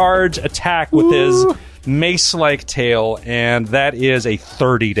a charge attack with his mace-like tail, and that is a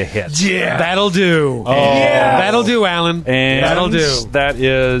 30 to hit. Yeah. That'll do. That'll do, Alan. And that'll do. That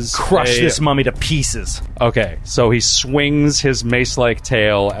is Crush this mummy to pieces. Okay, so he swings his mace-like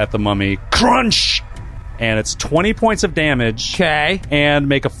tail at the mummy. Crunch! And it's 20 points of damage. Okay. And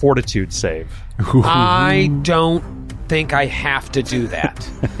make a fortitude save. I don't think I have to do that.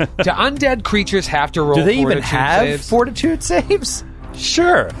 Do undead creatures have to roll Do they even fortitude have saves? fortitude saves?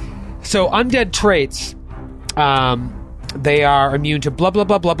 Sure. So undead traits, they are immune to blah, blah,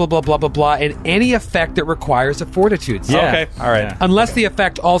 blah, blah, blah, blah, blah, blah, blah, and any effect that requires a fortitude save. Okay, all right. Unless the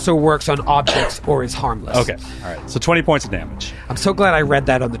effect also works on objects or is harmless. Okay, all right. So 20 points of damage. I'm so glad I read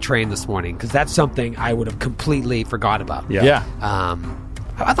that on the train this morning, because that's something I would have completely forgot about. Yeah.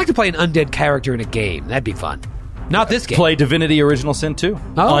 I'd like to play an undead character in a game. That'd be fun. Not this game. Play Divinity Original Sin 2. Oh.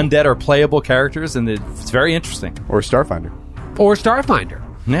 Undead are playable characters, and it's very interesting. Or Starfinder. Or Starfinder.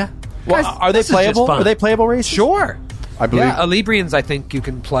 Yeah. Guys, Are they this is just playable? fun. Are they playable races? Sure. I believe. Yeah, Alibrians, I think you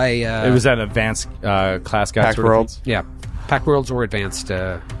can play. It was an advanced class guide. Pack sort of Worlds. Yeah. Pack Worlds or Advanced.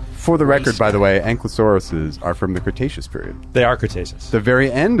 For the record, by the way, Ankylosauruses are from the Cretaceous period. They are Cretaceous. The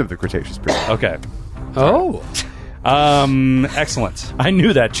very end of the Cretaceous period. Okay. Oh. Excellent. I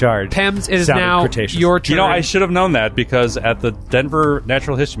knew that charge. Pems, it is Sounded now Cretaceous. your turn. You know, I should have known that because at the Denver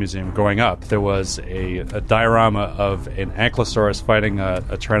Natural History Museum growing up, there was a diorama of an ankylosaurus fighting a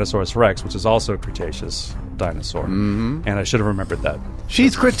Tyrannosaurus Rex, which is also a Cretaceous dinosaur. And I should have remembered that.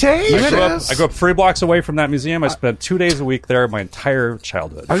 She's Cretaceous. I grew up 3 blocks away from that museum. I spent 2 days a week there my entire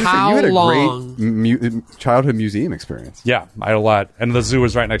childhood. I was gonna say, How you had a long- great childhood museum experience. Yeah, I had a lot. And the zoo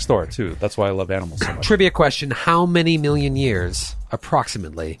was right next door, too. That's why I love animals so much. Trivia question: how many million years,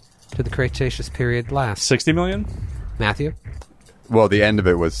 approximately, did the Cretaceous period last? 60 million? Matthew, Well, the end of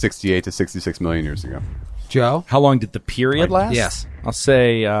it was 68 to 66 million years ago. Joe, How long did the period last? Yes. I'll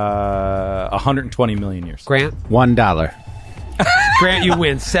say 120 million years. Grant. $1. Grant, you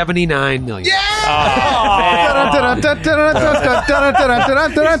win 79 million.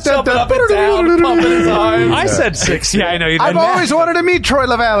 I said 60. Yeah, I know you did. I've always wanted to meet Troy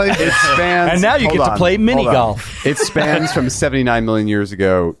LaValle. It spans. And now you hold get to on, play mini hold on. golf. It spans from 79 million years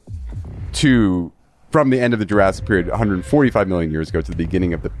ago to from the end of the Jurassic period, 145 million years ago, to the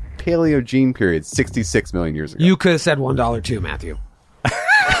beginning of the Paleogene period, 66 million years ago. You could have said $1 too, Matthew.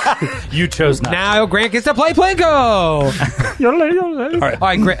 You chose not. Now Grant gets to play Plinko. All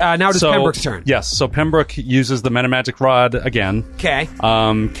right, now it is Pembroke's turn. Yes, so Pembroke uses the Metamagic Rod again. Okay.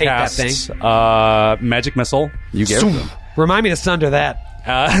 Casts that Magic Missile You gave it them. Remind me to sunder that.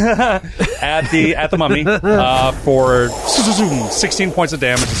 at the mummy for 16 points of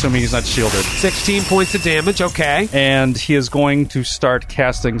damage, assuming he's not shielded. 16 points of damage. Okay. And he is going to start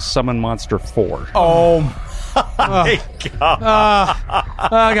casting Summon Monster 4. Oh my god.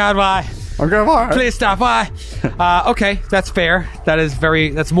 Oh God, why? Okay, fine. Please stop. Why? Okay, that's fair.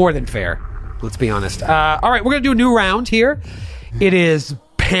 That's more than fair. Let's be honest. All right, we're gonna do a new round here. It is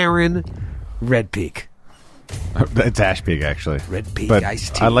Perrin Red Peak. It's Ash Peak, actually. Red Peak but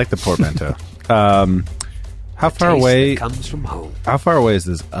iced tea. I like the portmanteau. How far Taste away? that comes from home. How far away is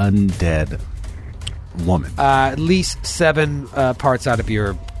this undead woman? At least 7 parts out of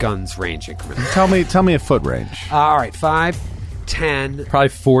your gun's range increment. Tell me a foot range. All right, 5, 10, Probably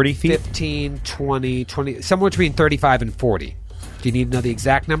 40 feet. 15, 20, somewhere between 35 and 40. Do you need to know the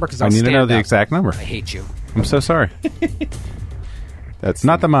exact number? Because I need to know the exact number. I hate you. I'm so sorry. That's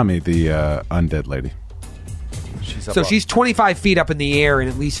Not the mummy, the undead lady. So she's 25 feet up in the air and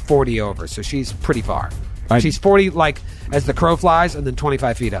at least 40 over. So she's pretty far. I- She's 40 like as the crow flies and then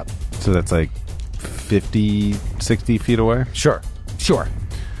 25 feet up. So that's like 50, 60 feet away? Sure.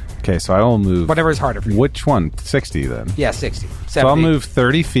 Okay, so I will move. Whatever is harder for you. Which one? 60 then. Yeah, 60. 70. So I'll move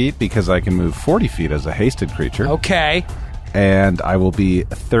 30 feet because I can move 40 feet as a hasted creature. Okay. And I will be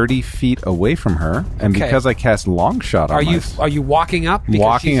 30 feet away from her. And Okay. because I cast long shot on Are you walking up? Because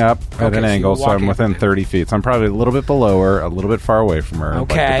walking she's- up at Okay, an so angle, you're so I'm walking within up. 30 feet. So I'm probably a little bit below her, a little bit far away from her, like,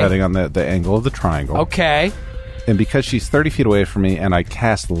 Okay. depending on the angle of the triangle. Okay. And because she's 30 feet away from me and I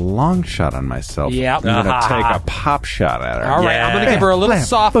cast long shot on myself, Yep. I'm going to take a pop shot at her. All right. I'm going to give her a little Blam,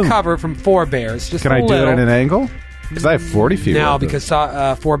 soft boom. cover from Four Bears. Just Can a I do little. it at an angle? Because I have 40 feet No, away. because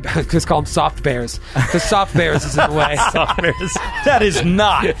just call them soft bears. Because soft bears is in the way. That is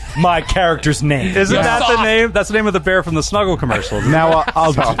not my character's name. Isn't Yeah. that the name? That's the name of the bear from the Snuggle commercial. Now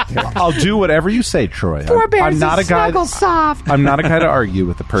I'll do whatever you say, Troy. I'm not a guy. I'm not a guy to argue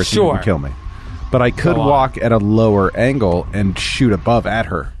with the person who Sure. can kill me, but I could Go on. walk at a lower angle and shoot above at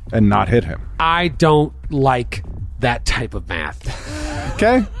her and not hit him. I don't like that type of math.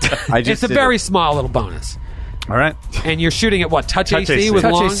 Okay, It's a very small little bonus. all right. And you're shooting at what? Touch AC AC. with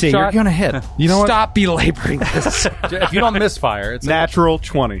Touch long AC, shot? you're going to hit. You know what? Stop belaboring this. If you don't misfire, it's Natural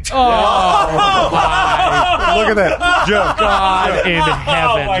 20. Oh, Look at that joke. God in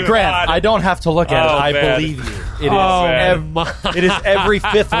heaven. my Grant, I don't have to look at Oh, it. I man. believe you. It is, Oh, my it is every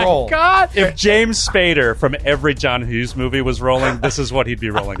fifth roll. God. If James Spader from every John Hughes movie was rolling, this is what he'd be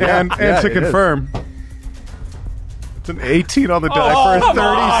rolling. And Yeah, to it is. confirm, it's an 18 on the die for a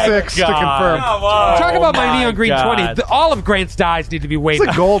 36 to confirm. Talk about my my neon green God. 20. All of Grant's dies need to be way It's a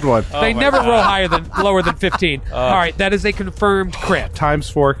back. gold one. They never roll lower than 15. All right, that is a confirmed crit. Times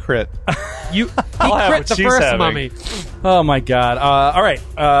 4 crit. He have crit what the she's first having. mummy. Oh my God! All right,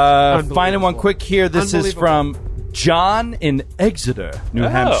 finding one quick here. This is from John in Exeter, New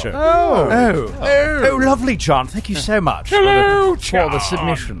Hampshire. Oh, lovely, John. Thank you so much for the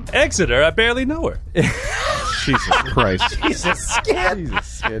submission. Exeter, I barely know her. Jesus Christ. It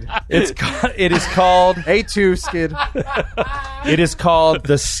is called A2 skid. It is called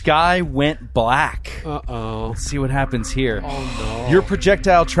The Sky Went Black. Uh-oh. Let's see what happens here. Oh, no. Your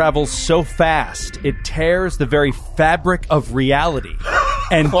projectile travels so fast, it tears the very fabric of reality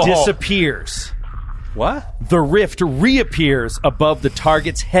and disappears. What? The rift reappears above the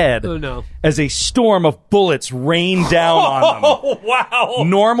target's head Oh, no. as a storm of bullets rain down on them. Oh, wow.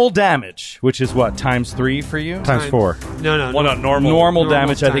 Normal damage, which is what, ×3 for you? Times 4. No. Well, no, normal. Normal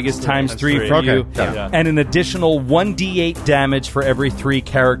damage, I think, is times ×3 for Okay, you. yeah. Yeah. And an additional 1d8 damage for every 3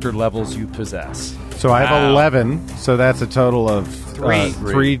 character levels you possess. So I have Wow. 11, so that's a total of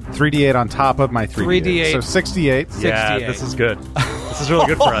Three. 3d8 on top of my 3d8. 3d8. So 68. Yeah, 68. this is good. This is really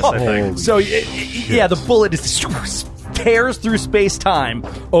good for us, I think. So, yeah, the bullet is tears through space-time,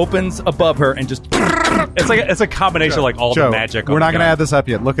 opens above her, and just... It's a combination of like all Joe, the magic. we're on not the going to gun. add this up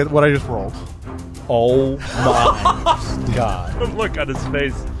yet. Look at what I just rolled. Oh, my God. The look on his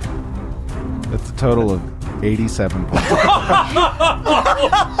face. That's a total of 87 points.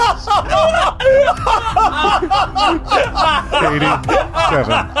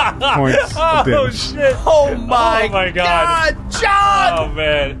 87 points of damage. shit! Oh, my God, John! Oh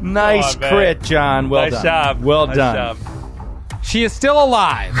man! Nice Come on, man. crit, John. Well Nice done. job. Well Nice done. job. She is still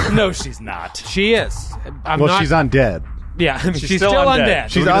alive. No, she's not. She is. I'm Well, not, she's undead. Yeah, I mean, she's still still undead. undead.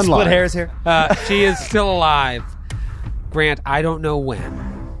 She's We're gonna unlive. split hairs here. She is still alive. Grant, I don't know when.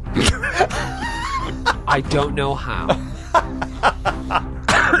 I don't know how.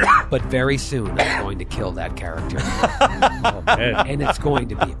 But very soon I'm going to kill that character. Oh, man. And it's going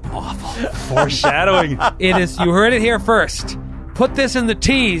to be awful. Foreshadowing. It is. You heard it here first. Put this in the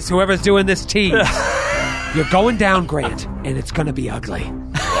tease, whoever's doing this tease. You're going down, Grant, and it's going to be ugly.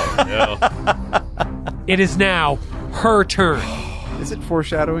 No. It is now her turn. Is it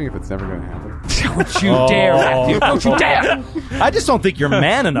foreshadowing if it's never going to happen? Don't you dare, Matthew. Don't you dare. I just don't think you're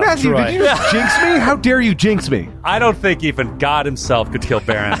man enough, Matthew, Troy. did you just jinx me? How dare you jinx me? I don't think even God himself could kill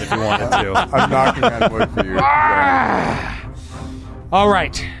Baron if he wanted to. I'm knocking on wood for you. All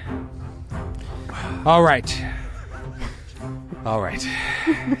right. All right. All right.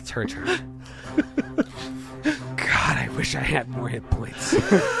 It's her turn. God, I wish I had more hit points.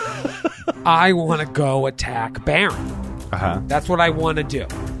 I want to go attack Baron. Uh-huh. That's what I want to do.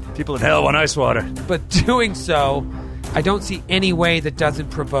 People in hell want ice water. But doing so, I don't see any way that doesn't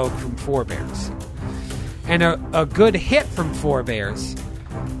provoke from forebears. And a good hit from forebears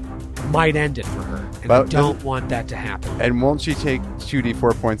might end it for her. And But I does don't it- want that to happen. And won't she take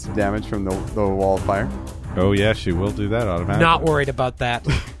 2d4 points of damage from the wall of fire? Oh, yeah, she will do that automatically. Not worried about that.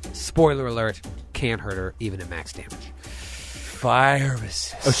 Spoiler alert, can't hurt her even at max damage. Fire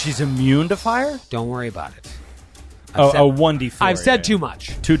resist. Oh, she's immune to fire? Don't worry about it. Oh, said- a 1d4. I've said yeah. too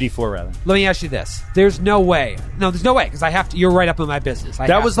much. 2d4, rather. Let me ask you this. There's no way. No, there's no way, because I have to. You're right up in my business. I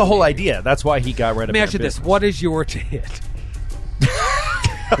That have was to the whole be. idea. That's why he got rid of Let me ask you that this. bit. What is your to hit?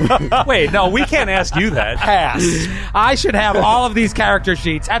 Wait, no, we can't ask you that. Pass. I should have all of these character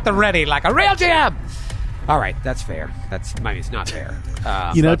sheets at the ready like a real GM. All right, that's fair. That's, I mean, it's not fair.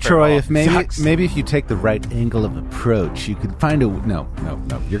 You know, not fair at Troy, all. if maybe Sucks. maybe if you take the right angle of approach, you could find a... No,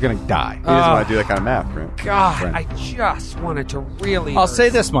 you're going to die. He doesn't want to do that kind of math, right? God, Right. I just wanted to really. I'll hurt say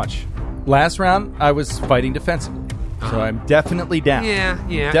this much. Last round, I was fighting defensively. So I'm definitely down. Yeah,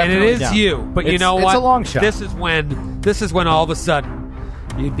 and it Definitely is down. you. But you It's- know it's what? a long shot. This is when all of a sudden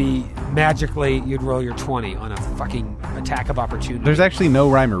you'd be magically you'd roll your 20 on a fucking attack of opportunity. There's actually no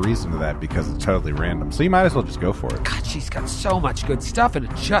rhyme or reason to that because it's totally random. So you might as well just go for it. God, she's got so much good stuff, and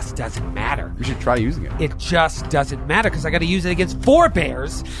it just doesn't matter. You should try using it. It just doesn't matter because I got to use it against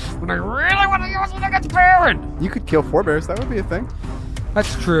forebears when I really want to use it against Baron. You could kill forebears. That would be a thing.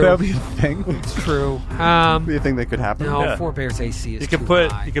 That's true. That'll be a thing. It's true. Be a thing that could happen. No, Yeah. forebears AC is You too could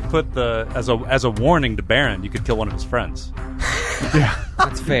put high. the as a warning to Baron. You could kill one of his friends.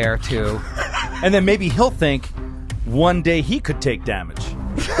 That's fair too. And then maybe he'll think one day he could take damage.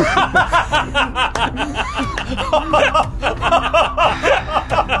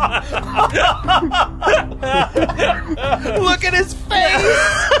 Look at his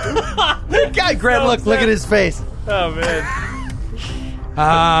face! Guy Grant, look at his face. Oh man,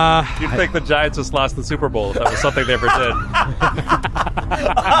 you'd think the Giants just lost the Super Bowl if that was something they ever did.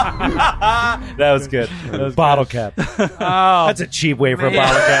 That was good. Bottle cap. Oh, That's a cheap way for a Man.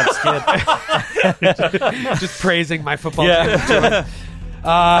 bottle cap skid. just praising my football Yeah. team.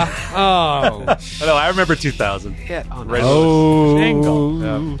 Oh, No, I remember 2000. hit on Right. Oh.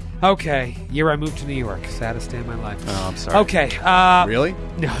 Shingle. Okay, year I moved to New York. Saddest day of my life. Oh, I'm sorry. Okay. Really?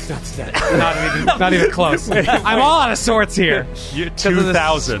 No, it's not sad. Not even close. I'm all out of sorts here. You- 'Cause of this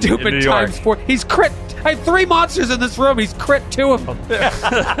 2000 in Stupid New York. times 4. He's crit. I have 3 monsters in this room. He's crit 2 of them.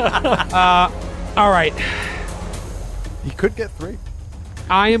 All right. He could get 3.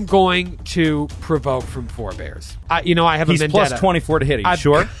 I am going to provoke from forebears. I have He's a vendetta. plus 24 to hit. Are you I-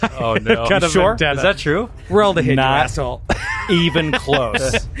 sure? Oh no. Got a You sure? vendetta. Is that true? Roll to hit, you Not- asshole. Even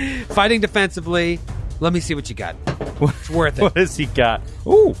close. Fighting defensively, Let me see what you got. It's worth it. What has he got?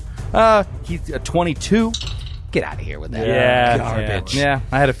 Ooh, he's a 22. Get out of here with that. Yeah, Garbage. Yeah,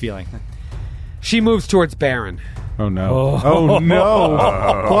 I had a feeling. She moves towards Baron. Oh no! Oh no!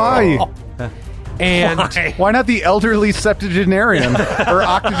 Why? And Why not the elderly septuagenarian or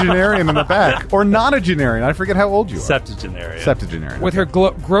octogenarian in the back, or nonagenarian? I forget how old you are. Septuagenarian. Septuagenarian. with her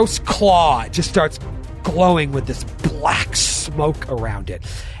gross claw, it just starts glowing with this black smoke around it.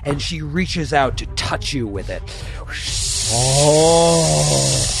 And she reaches out to touch you with it.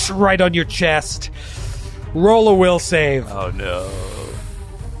 Oh. Right on your chest. Roll a will save. Oh no.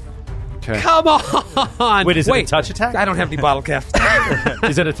 Okay. Come on! Wait, is it a touch attack? I don't have any bottle caps.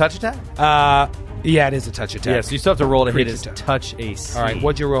 Is it a touch attack? Yeah, it is a touch attack. Yeah, so you still have to roll to hit his Creature touch AC. All right,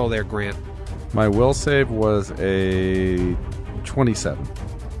 what'd you roll there, Grant? My will save was a 27.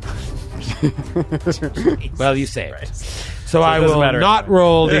 Well, you saved. So I it doesn't will matter not anymore.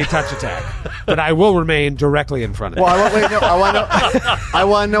 roll the touch attack, but I will remain directly in front of you. Well, I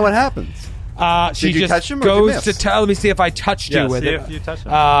want to know what happens. She Did you just touch him or did you goes miss? to tell. Let me see if I touched Yeah, you with see it. if you touch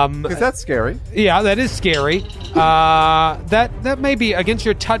him. Because that's scary. Yeah, that is scary. That may be against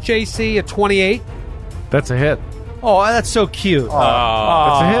your touch AC at 28. That's a hit. Oh, that's so cute.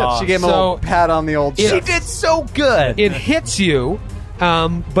 That's a hit. She gave him a So- little pat on the old She chest. did so good. It hits you,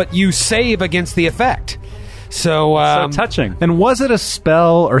 but you save against the effect. So, So touching. And was it a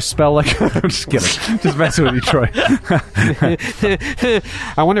spell or spell like? I'm just kidding. Just messing with you, Troy.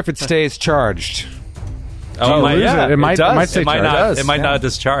 I wonder if it stays charged. Oh, you lose yeah, it. It might say It might charge. not. It does, It might yeah. not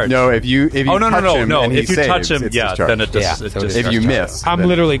discharge. No, if you Oh no touch him no! and he If you touch saves, him, it's yeah, discharged. then it just. Yeah, it so just If you miss, I'm then-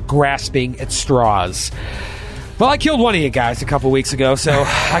 literally grasping at straws. Well, I killed one of you guys a couple weeks ago, so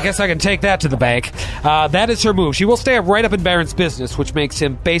I guess I can take that to the bank. That is her move. She will stay right up in Baron's business, which makes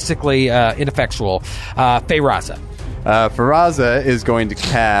him basically ineffectual. Feyraza. Feyraza is going to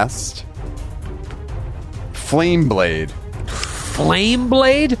cast Flame Blade. Flame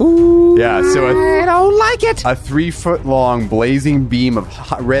Blade? Yeah, so I don't like it. a 3-foot-long blazing beam of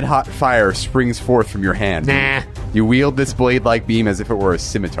red-hot fire springs forth from your hand. Nah. You wield this blade-like beam as if it were a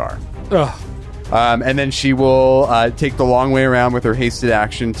scimitar. Ugh. And then she will take the long way around with her hasted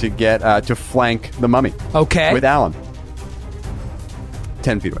action to get to flank the mummy. Okay. With Alan.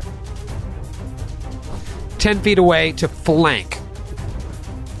 10 feet away. 10 feet away to flank.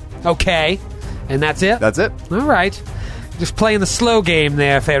 Okay. And that's it? That's it. All right. Just playing the slow game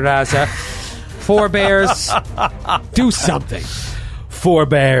there, Feyraza. Four bears. Do something. Four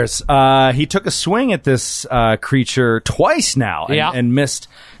bears. He took a swing at this creature twice now and missed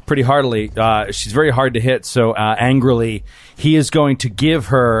pretty heartily. She's very hard to hit, so angrily, he is going to give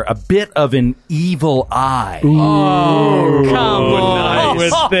her a bit of an evil eye. Oh, come on. With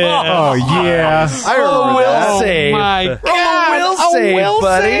this. Oh yeah. I remember will that. save. My God. will save, will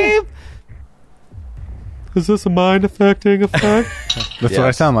buddy. save? Is this a mind-affecting effect? That's what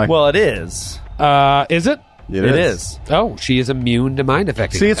I sound like. Well, it is. Is it? It is. Oh, she is immune to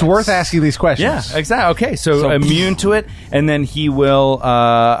mind-affecting See, it's effects. worth asking these questions. Yeah, exactly. Okay, so immune to it, and then he will.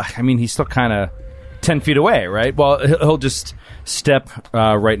 He's still kind of 10 feet away, right? Well, he'll just step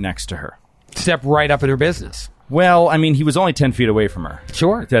right next to her. Step right up in her business. Well, I mean, he was only 10 feet away from her.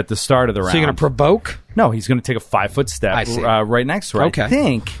 Sure. At the start of the round. So you're going to provoke? No, he's going to take a 5-foot step I see. right next to her. Okay. I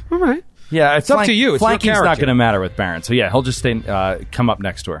think. All right. Yeah, It's up to you. It's your flanking's not character. going to matter with Baron. So yeah, he'll just stay, come up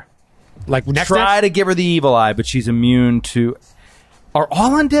next to her. Like next Try to give her the evil eye, but she's immune to. Are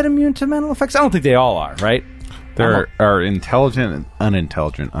all undead immune to mental effects? I don't think they all are, right? There are intelligent and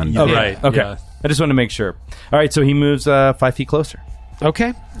unintelligent undead. Oh, Yeah. right. Okay. Yeah. I just want to make sure. All right, so he moves 5 feet closer.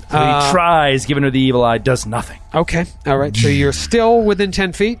 Okay. So he tries giving her the evil eye, does nothing. Okay. All right. So you're still within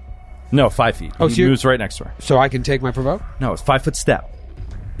 10 feet? No, 5 feet. Oh, He so you- moves right next to her. So I can take my provoke? No, it's 5-foot step.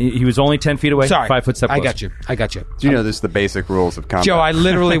 He was only 10 feet away. Sorry. 5-foot step. I closer. got you. Do you know this is the basic rules of combat? Joe, I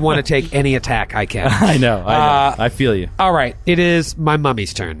literally want to take any attack I can. I know. I feel you. All right. It is my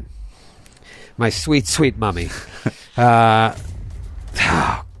mummy's turn. My sweet, sweet mummy. Oh,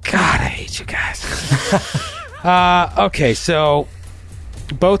 God, I hate you guys. Okay, so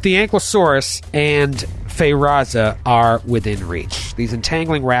both the Ankylosaurus and Feyraza are within reach. These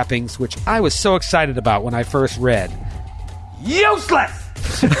entangling wrappings, which I was so excited about when I first read. Useless!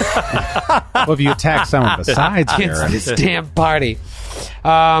 Well, if you attack someone besides Against Baron, this damn party. So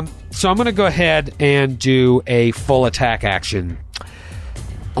I'm going to go ahead and do a full attack action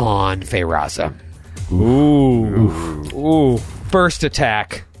on Feyraza. Ooh. First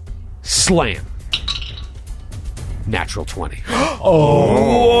attack, slam. Natural 20.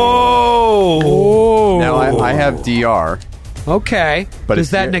 Whoa! Now I have DR, Okay. but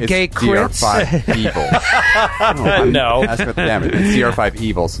Does that negate it's DR crits? 5 evil. No. Ask about the damage. It's CR5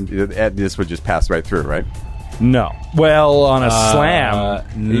 evil. So this would just pass right through, right? No. Well, on a slam,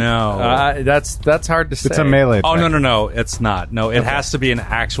 no. that's hard to say. It's a melee. Oh, attack. no. It's not. No, it has to be an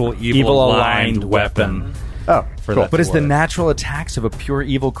actual evil aligned weapon. Oh, For cool. that But to is the work. natural attacks of a pure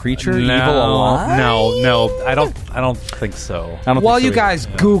evil creature evil No, alive? no. I don't think so. I don't While think so you either. guys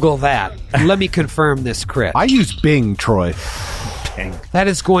Google that, let me confirm this crit. I use Bing, Troy. That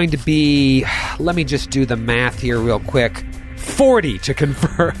is going to be, let me just do the math here real quick. 40 to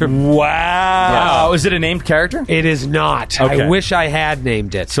confirm. Wow. Is it a named character? It is not. Okay. I wish I had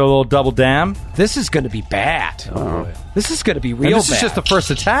named it. So a little double dam. This is going to be bad. This is going to be real And this bad. is just the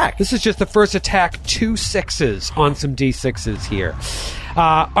first attack. This is just the first attack. 2 6s on some D6s here.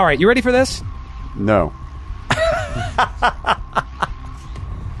 All right, you ready for this? No.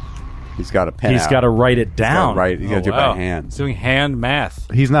 He's got a pen. He's got to write it down. Right. He's got to do it Wow. by hand. He's doing hand math.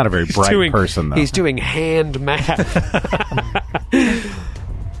 He's not a very bright person, though. He's doing hand math.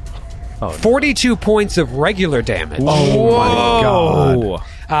 42 points of regular damage. Oh, my God.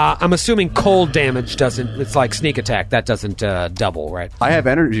 I'm assuming cold damage doesn't. It's like sneak attack. That doesn't double, right? I have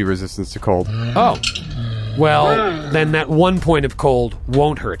energy resistance to cold. Oh. Well, then that 1 point of cold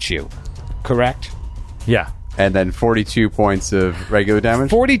won't hurt you. Correct? Yeah. And then 42 points of regular damage.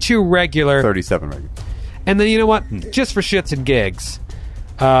 42 regular. 37 regular. And then you know what? Just for shits and gigs,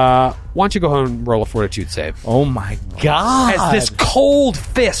 why don't you go home and roll a fortitude save? Oh my God. As this cold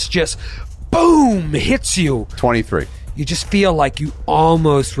fist just boom hits you, 23. you just feel like you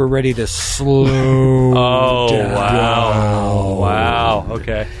almost were ready to slow down. Wow.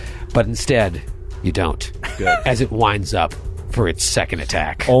 Okay. But instead, you don't. As it winds up for its second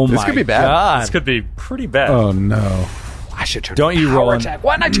attack. Oh This my could be bad. God. This could be pretty bad. Oh, no. I should turn Don't on you power roll an- attack.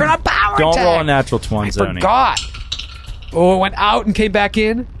 Why didn't I turn on power Don't attack? roll a natural 20, I Zoni. forgot. Oh, it went out and came back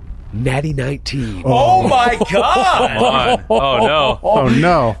in. Natty 19. Oh my God. Come on. Oh, no. Oh,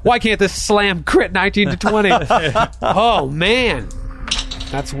 no. Why can't this slam crit 19 to 20? Oh, man.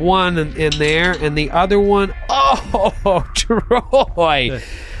 That's one in there. And the other one, oh, Troy.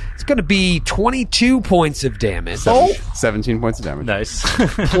 It's going to be 22 points of damage. 17 points of damage. Nice.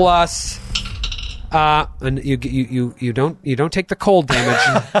 Plus, and you don't take the cold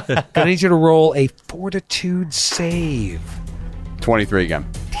damage. I need you to roll a fortitude save. 23 again.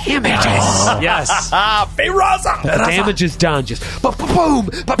 Damn it! Yes. The damage is done. Just boom,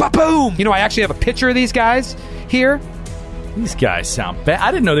 boom. You know, I actually have a picture of these guys here. These guys sound bad.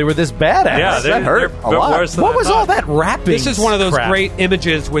 I didn't know they were this badass. Yeah, that hurt a lot. worse than What I was thought. all that rapping? This is one of those crap? great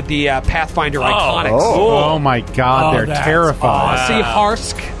images with the Pathfinder iconics. Oh, my God. They're that's terrifying. See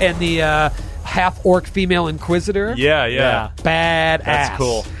Harsk and the half-orc female inquisitor. Yeah. Badass. That's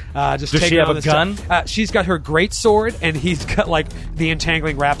cool. Just Does taking she have on a this gun? stuff. She's got her great sword, and he's got like the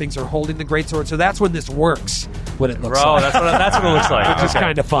entangling wrappings are holding the great sword. So that's when this works. What it looks Bro, like. that's what it looks like. Which is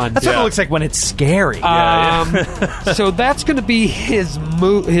kind of fun. That's what it looks like when it's scary. So that's going to be his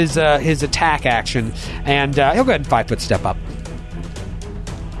his attack action, and he'll go ahead and 5-foot step up.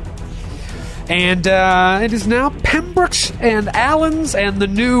 And it is now Pembroke's and Allen's and the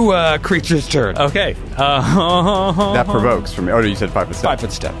new creature's turn. Okay. That provokes from me. Oh, you said 5 foot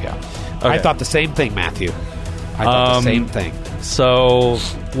 5-foot step, yeah. I thought the same thing, Matthew. I thought the same thing. So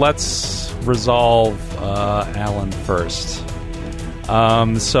let's resolve Alan first.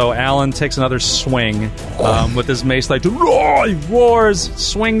 So Alan takes another swing with his mace, like roar, he roars,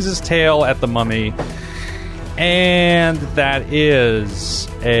 swings his tail at the mummy, and that is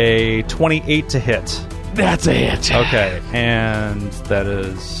a 28 to hit. That's a hit. Okay, and that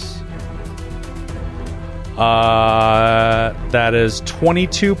is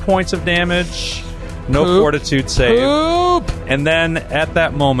 22 points of damage. No Poop. fortitude save. Oop. And then at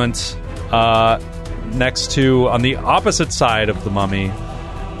that moment, next to, on the opposite side of the mummy,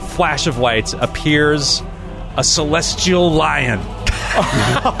 flash of light, appears a celestial lion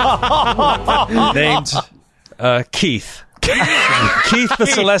named Keith. Keith the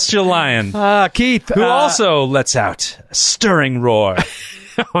celestial lion, Keith. who also lets out a stirring roar,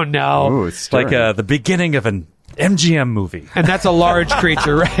 Oh, no. Ooh, it's like stirring. the beginning of an MGM movie. And that's a large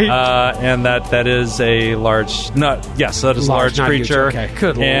creature, right? And that is a large... Yes, that is a Large, large not huge. creature. Okay,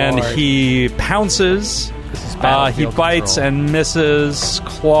 good and lord. he pounces. He battlefield bites control. and misses.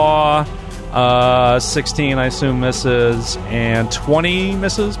 Claw. 16, I assume, misses. And 20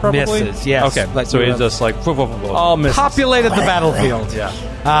 misses, probably? Misses, yes. Okay, But so you he's have- just like... All misses. Populated the battlefield. Yeah.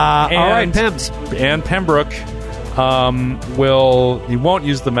 All right, And- Pims. And Pembroke he won't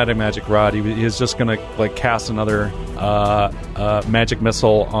use the meta magic rod. He's just gonna like cast another magic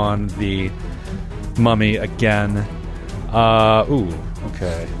missile on the mummy again.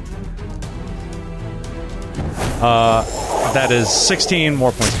 Okay. That is 16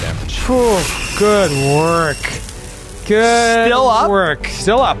 more points of damage. Good work. Good Still up? work.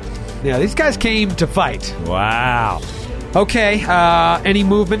 Still up. Yeah, these guys came to fight. Wow. Okay, any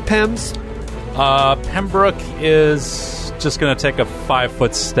movement, Pems? Pembroke is just going to take a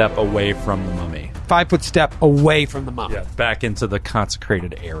 5-foot step away from the mummy. 5-foot step away from the mummy. Yeah, back into the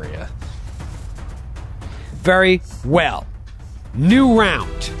consecrated area. Very well. New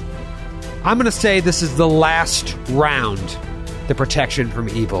round. I'm going to say this is the last round the protection from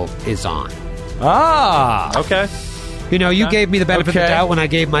evil is on. Ah, okay. You know, you gave me the benefit of the Okay. doubt when I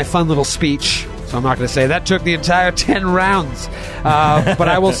gave my fun little speech, so I'm not going to say that took the entire 10 rounds. But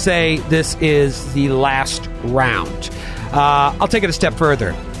I will say this is the last round. I'll take it a step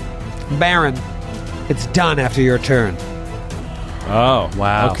further. Baron, it's done after your turn. Oh,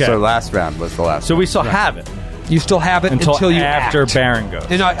 Wow. Okay. So last round was the last. So we still have it You still have it until you after act. Baron goes.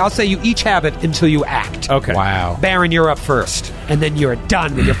 And I'll say you each have it until you act. Okay. Wow. Baron, you're up first, and then you're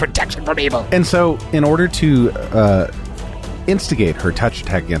done with your protection from evil. And so, in order to instigate her touch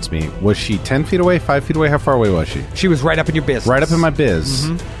attack against me, was she 10 feet away, 5 feet away? How far away was she? She was right up in your business. Right up in my biz.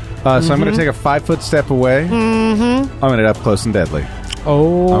 So I'm going to take a 5-foot step away. I'm going to get up close and deadly.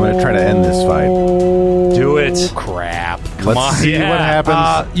 Oh, I'm going to try to end this fight. Do it. crap! Let's see what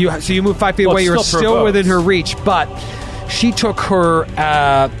happens. So you move 5 feet Well, away. it You're still still provokes. within her reach, but she took her.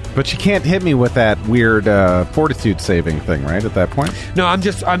 But she can't hit me with that weird fortitude saving thing, right? At that point, No, I'm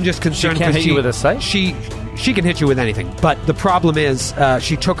just concerned. can't 'cause hit you with a sight? She can hit you with anything, but the problem is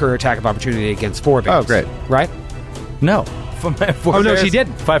she took her attack of opportunity against Forebears. Oh, great. Right? No. Oh, no, she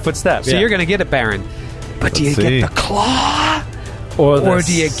didn't. 5-foot step. So you're going to get it, Baron. But do you Let's see. get the claw, or or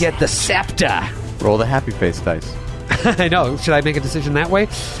do you get the scepter? Roll the happy face dice. I know. Should I make a decision that way?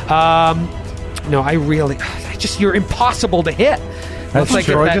 No, you're impossible to hit. that's like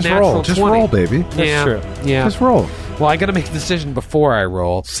Troy. that Just natural roll. Just 20. roll, baby. Yeah, true. yeah. Just roll. Well, I got to make a decision before I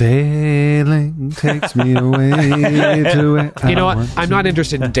roll. Sailing takes me away to where You know I what? want I'm to. not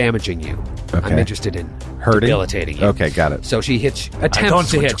interested in damaging you. I'm Okay. interested in Hurting? debilitating you. Okay, got it. So she attempts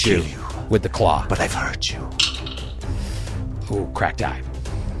to hit you with the claw. But I've heard you. Ooh, cracked eye.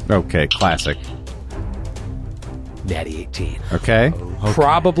 Okay, classic. Natty 18. Okay.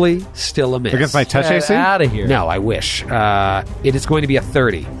 Probably still a miss. Against my touch AC? out of here. No, I wish. It is going to be a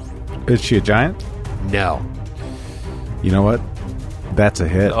 30. Is she a giant? No. You know what? That's a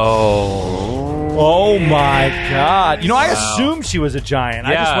hit. Oh my god! You know, I assumed she was a giant.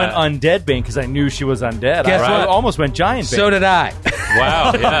 I just Yeah. went undead bane because I knew she was undead. Guess I what? almost went giant bane. So did I.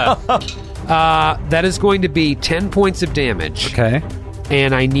 Wow, yeah. That is going to be 10 points of damage. Okay.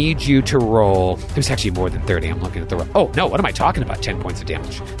 And I need you to roll. It was actually more than 30. I'm looking at the. Oh, no. What am I talking about? 10 points of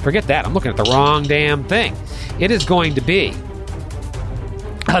damage. Forget that. I'm looking at the wrong damn thing. It is going to be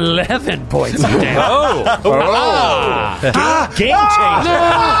 11 points of damage. Game changer.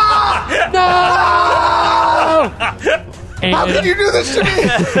 And how could you do this to me?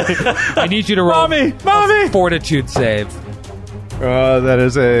 I need you to roll Mommy! a fortitude save. That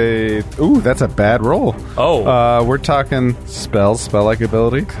is that's a bad roll. Oh. We're talking spell-like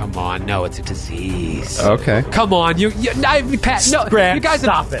ability. Come on. No, it's a disease. Okay. Come on. You Grant, you guys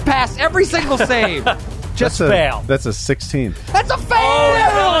stop have it. passed every single save. Just That's fail. That's a 16. That's a fail!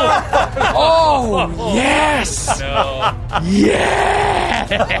 Oh, yes! No. Yeah!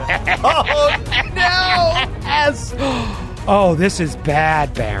 Oh, no! Yes! Oh, this is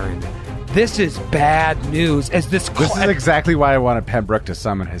bad, Baron. This is bad news. This is exactly why I wanted Pembroke to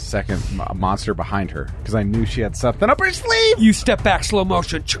summon his second monster behind her, because I knew she had something up her sleeve. You step back, slow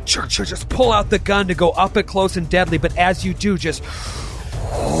motion, just pull out the gun to go up and close and deadly, but as you do, just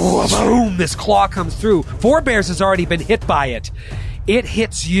boom, this claw comes through. Forebears has already been hit by it. It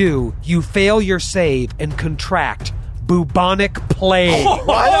hits you, you fail your save, and contract bubonic plague.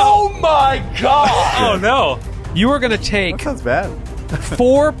 Oh my god! Oh, no. You are going to take Sounds bad.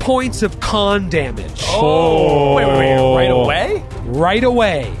 4 points of con damage. Wait, right away? Right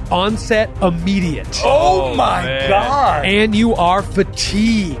away. Onset immediate. Oh my man. god! And you are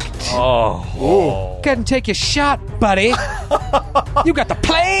fatigued. Oh. Go ahead and take your shot, buddy. You got the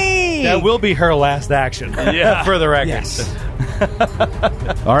plague. That will be her last action. Yeah. For the record. Yes.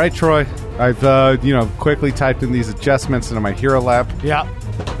 All right, Troy. I've quickly typed in these adjustments into my hero lab. Yeah.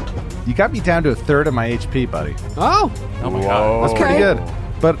 You got me down to a third of my HP, buddy. Oh. Oh, my God. That's pretty good.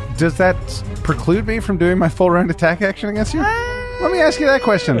 But does that preclude me from doing my full round attack action against you? Let me ask you that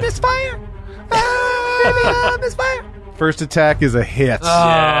question. Misfire. Misfire. First attack is a hit.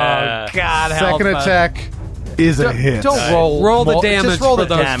 Yeah. God help Second us. attack is a hit. Don't Roll the just damage roll for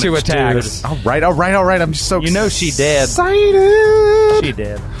the those two damage, attacks. All right. I'm just so You know she did. excited. She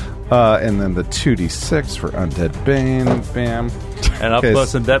did. And then the 2d6 for Undead Bane. Bam. And up Okay,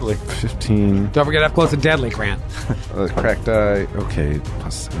 close and deadly. 15. Don't forget up close and deadly, Grant. Cracked die. Okay,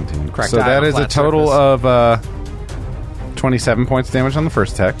 plus 17. Cracked so die that on a is a flat total surface. of 27 points damage on the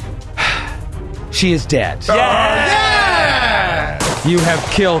first attack. She is dead. You have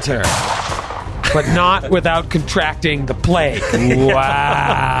killed her, but not without contracting the plague.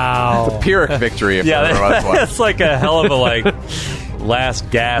 Wow. Pyrrhic victory if Yeah, there ever was one. that's like a hell of a last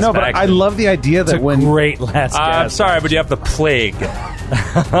gasp. No, but I action. love the idea that when Great last I'm gasp. sorry, but you have the plague.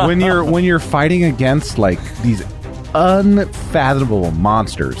 when you're fighting against like these unfathomable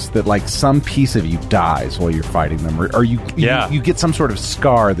monsters that like some piece of you dies while you're fighting them, or you get some sort of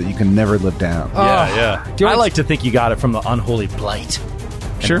scar that you can never live down. Yeah. I like to think you got it from the unholy blight.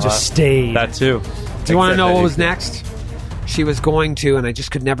 Sure. Just stayed. That too. Do you want to know what was next? She was going to, and I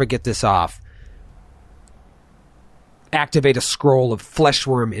just could never get this off, activate a scroll of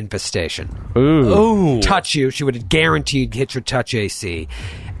fleshworm infestation. Ooh. Touch you, she would have guaranteed hit your touch AC.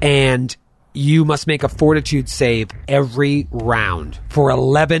 And you must make a fortitude save every round for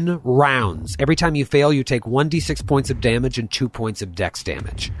 11 rounds. Every time you fail, you take 1d6 points of damage and 2 points of dex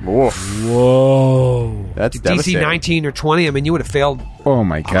damage. Whoa. That's DC devastating. 19 or 20, I mean, you would have failed Oh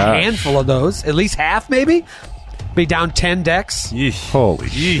my a god. handful of those. At least half, maybe? Be down 10 dex. Holy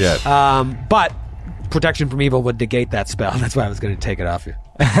shit. But protection from evil would negate that spell. That's why I was going to take it off you.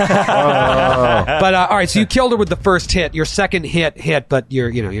 But all right, so you killed her with the first hit. Your second hit, but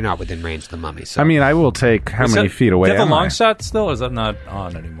you're not within range of the mummy. So I mean, I will take how many feet away Is that the am long I? shot still, or is that not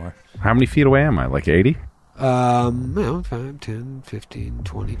on anymore? How many feet away am I? Like 80? 5, 10, 15,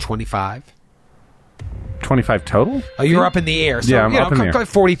 20, 25. 25 total? Oh, you're up in the air. So, Yeah, I'm up in the air.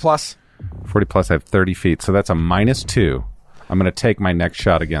 40 plus. 40 plus, I have 30 feet. So that's a -2. I'm going to take my next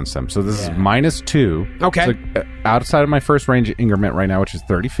shot against them. So this is -2. Okay. So, outside of my first range increment right now, which is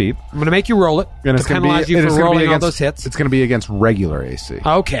 30 feet. I'm going to make you roll it And to penalize you for rolling all those hits. It's going to be against regular AC.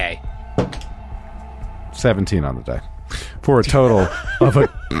 Okay. 17 on the die. For a total of a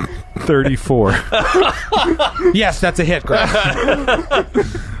 34. Yes, that's a hit, Greg.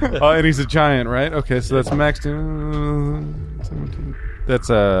 Oh, and he's a giant, right? Okay, so that's max 17. That's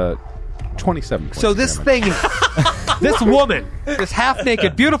 27 points. So this of thing, this woman, this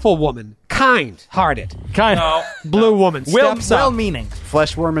half-naked, beautiful woman, kind-hearted, blue woman, steps up. Well-meaning.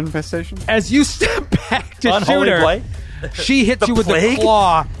 Fleshworm infestation? As you step back to Unholy shoot her, blight? she hits you with the plague?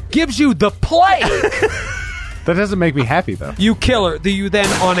 claw, gives you the plague. That doesn't make me happy, though. You kill her. You then,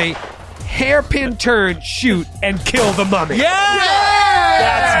 on a hairpin turn, shoot and kill the mummy.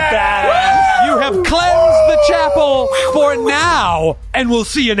 That's badass. You have cleansed the chapel for now, and we'll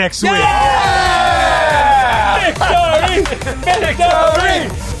see you next week. Victory! Victory!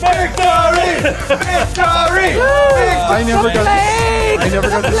 Victory! Victory! I never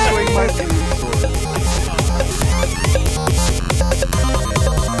got to swing my sword.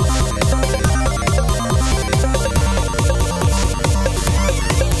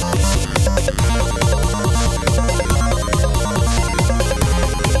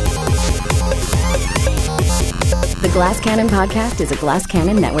 The Glass Cannon Podcast is a Glass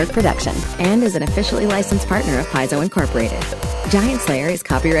Cannon Network production and is an officially licensed partner of Paizo Incorporated. Giant Slayer is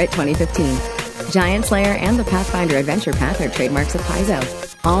copyright 2015. Giant Slayer and the Pathfinder Adventure Path are trademarks of Paizo.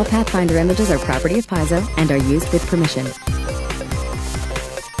 All Pathfinder images are property of Paizo and are used with permission.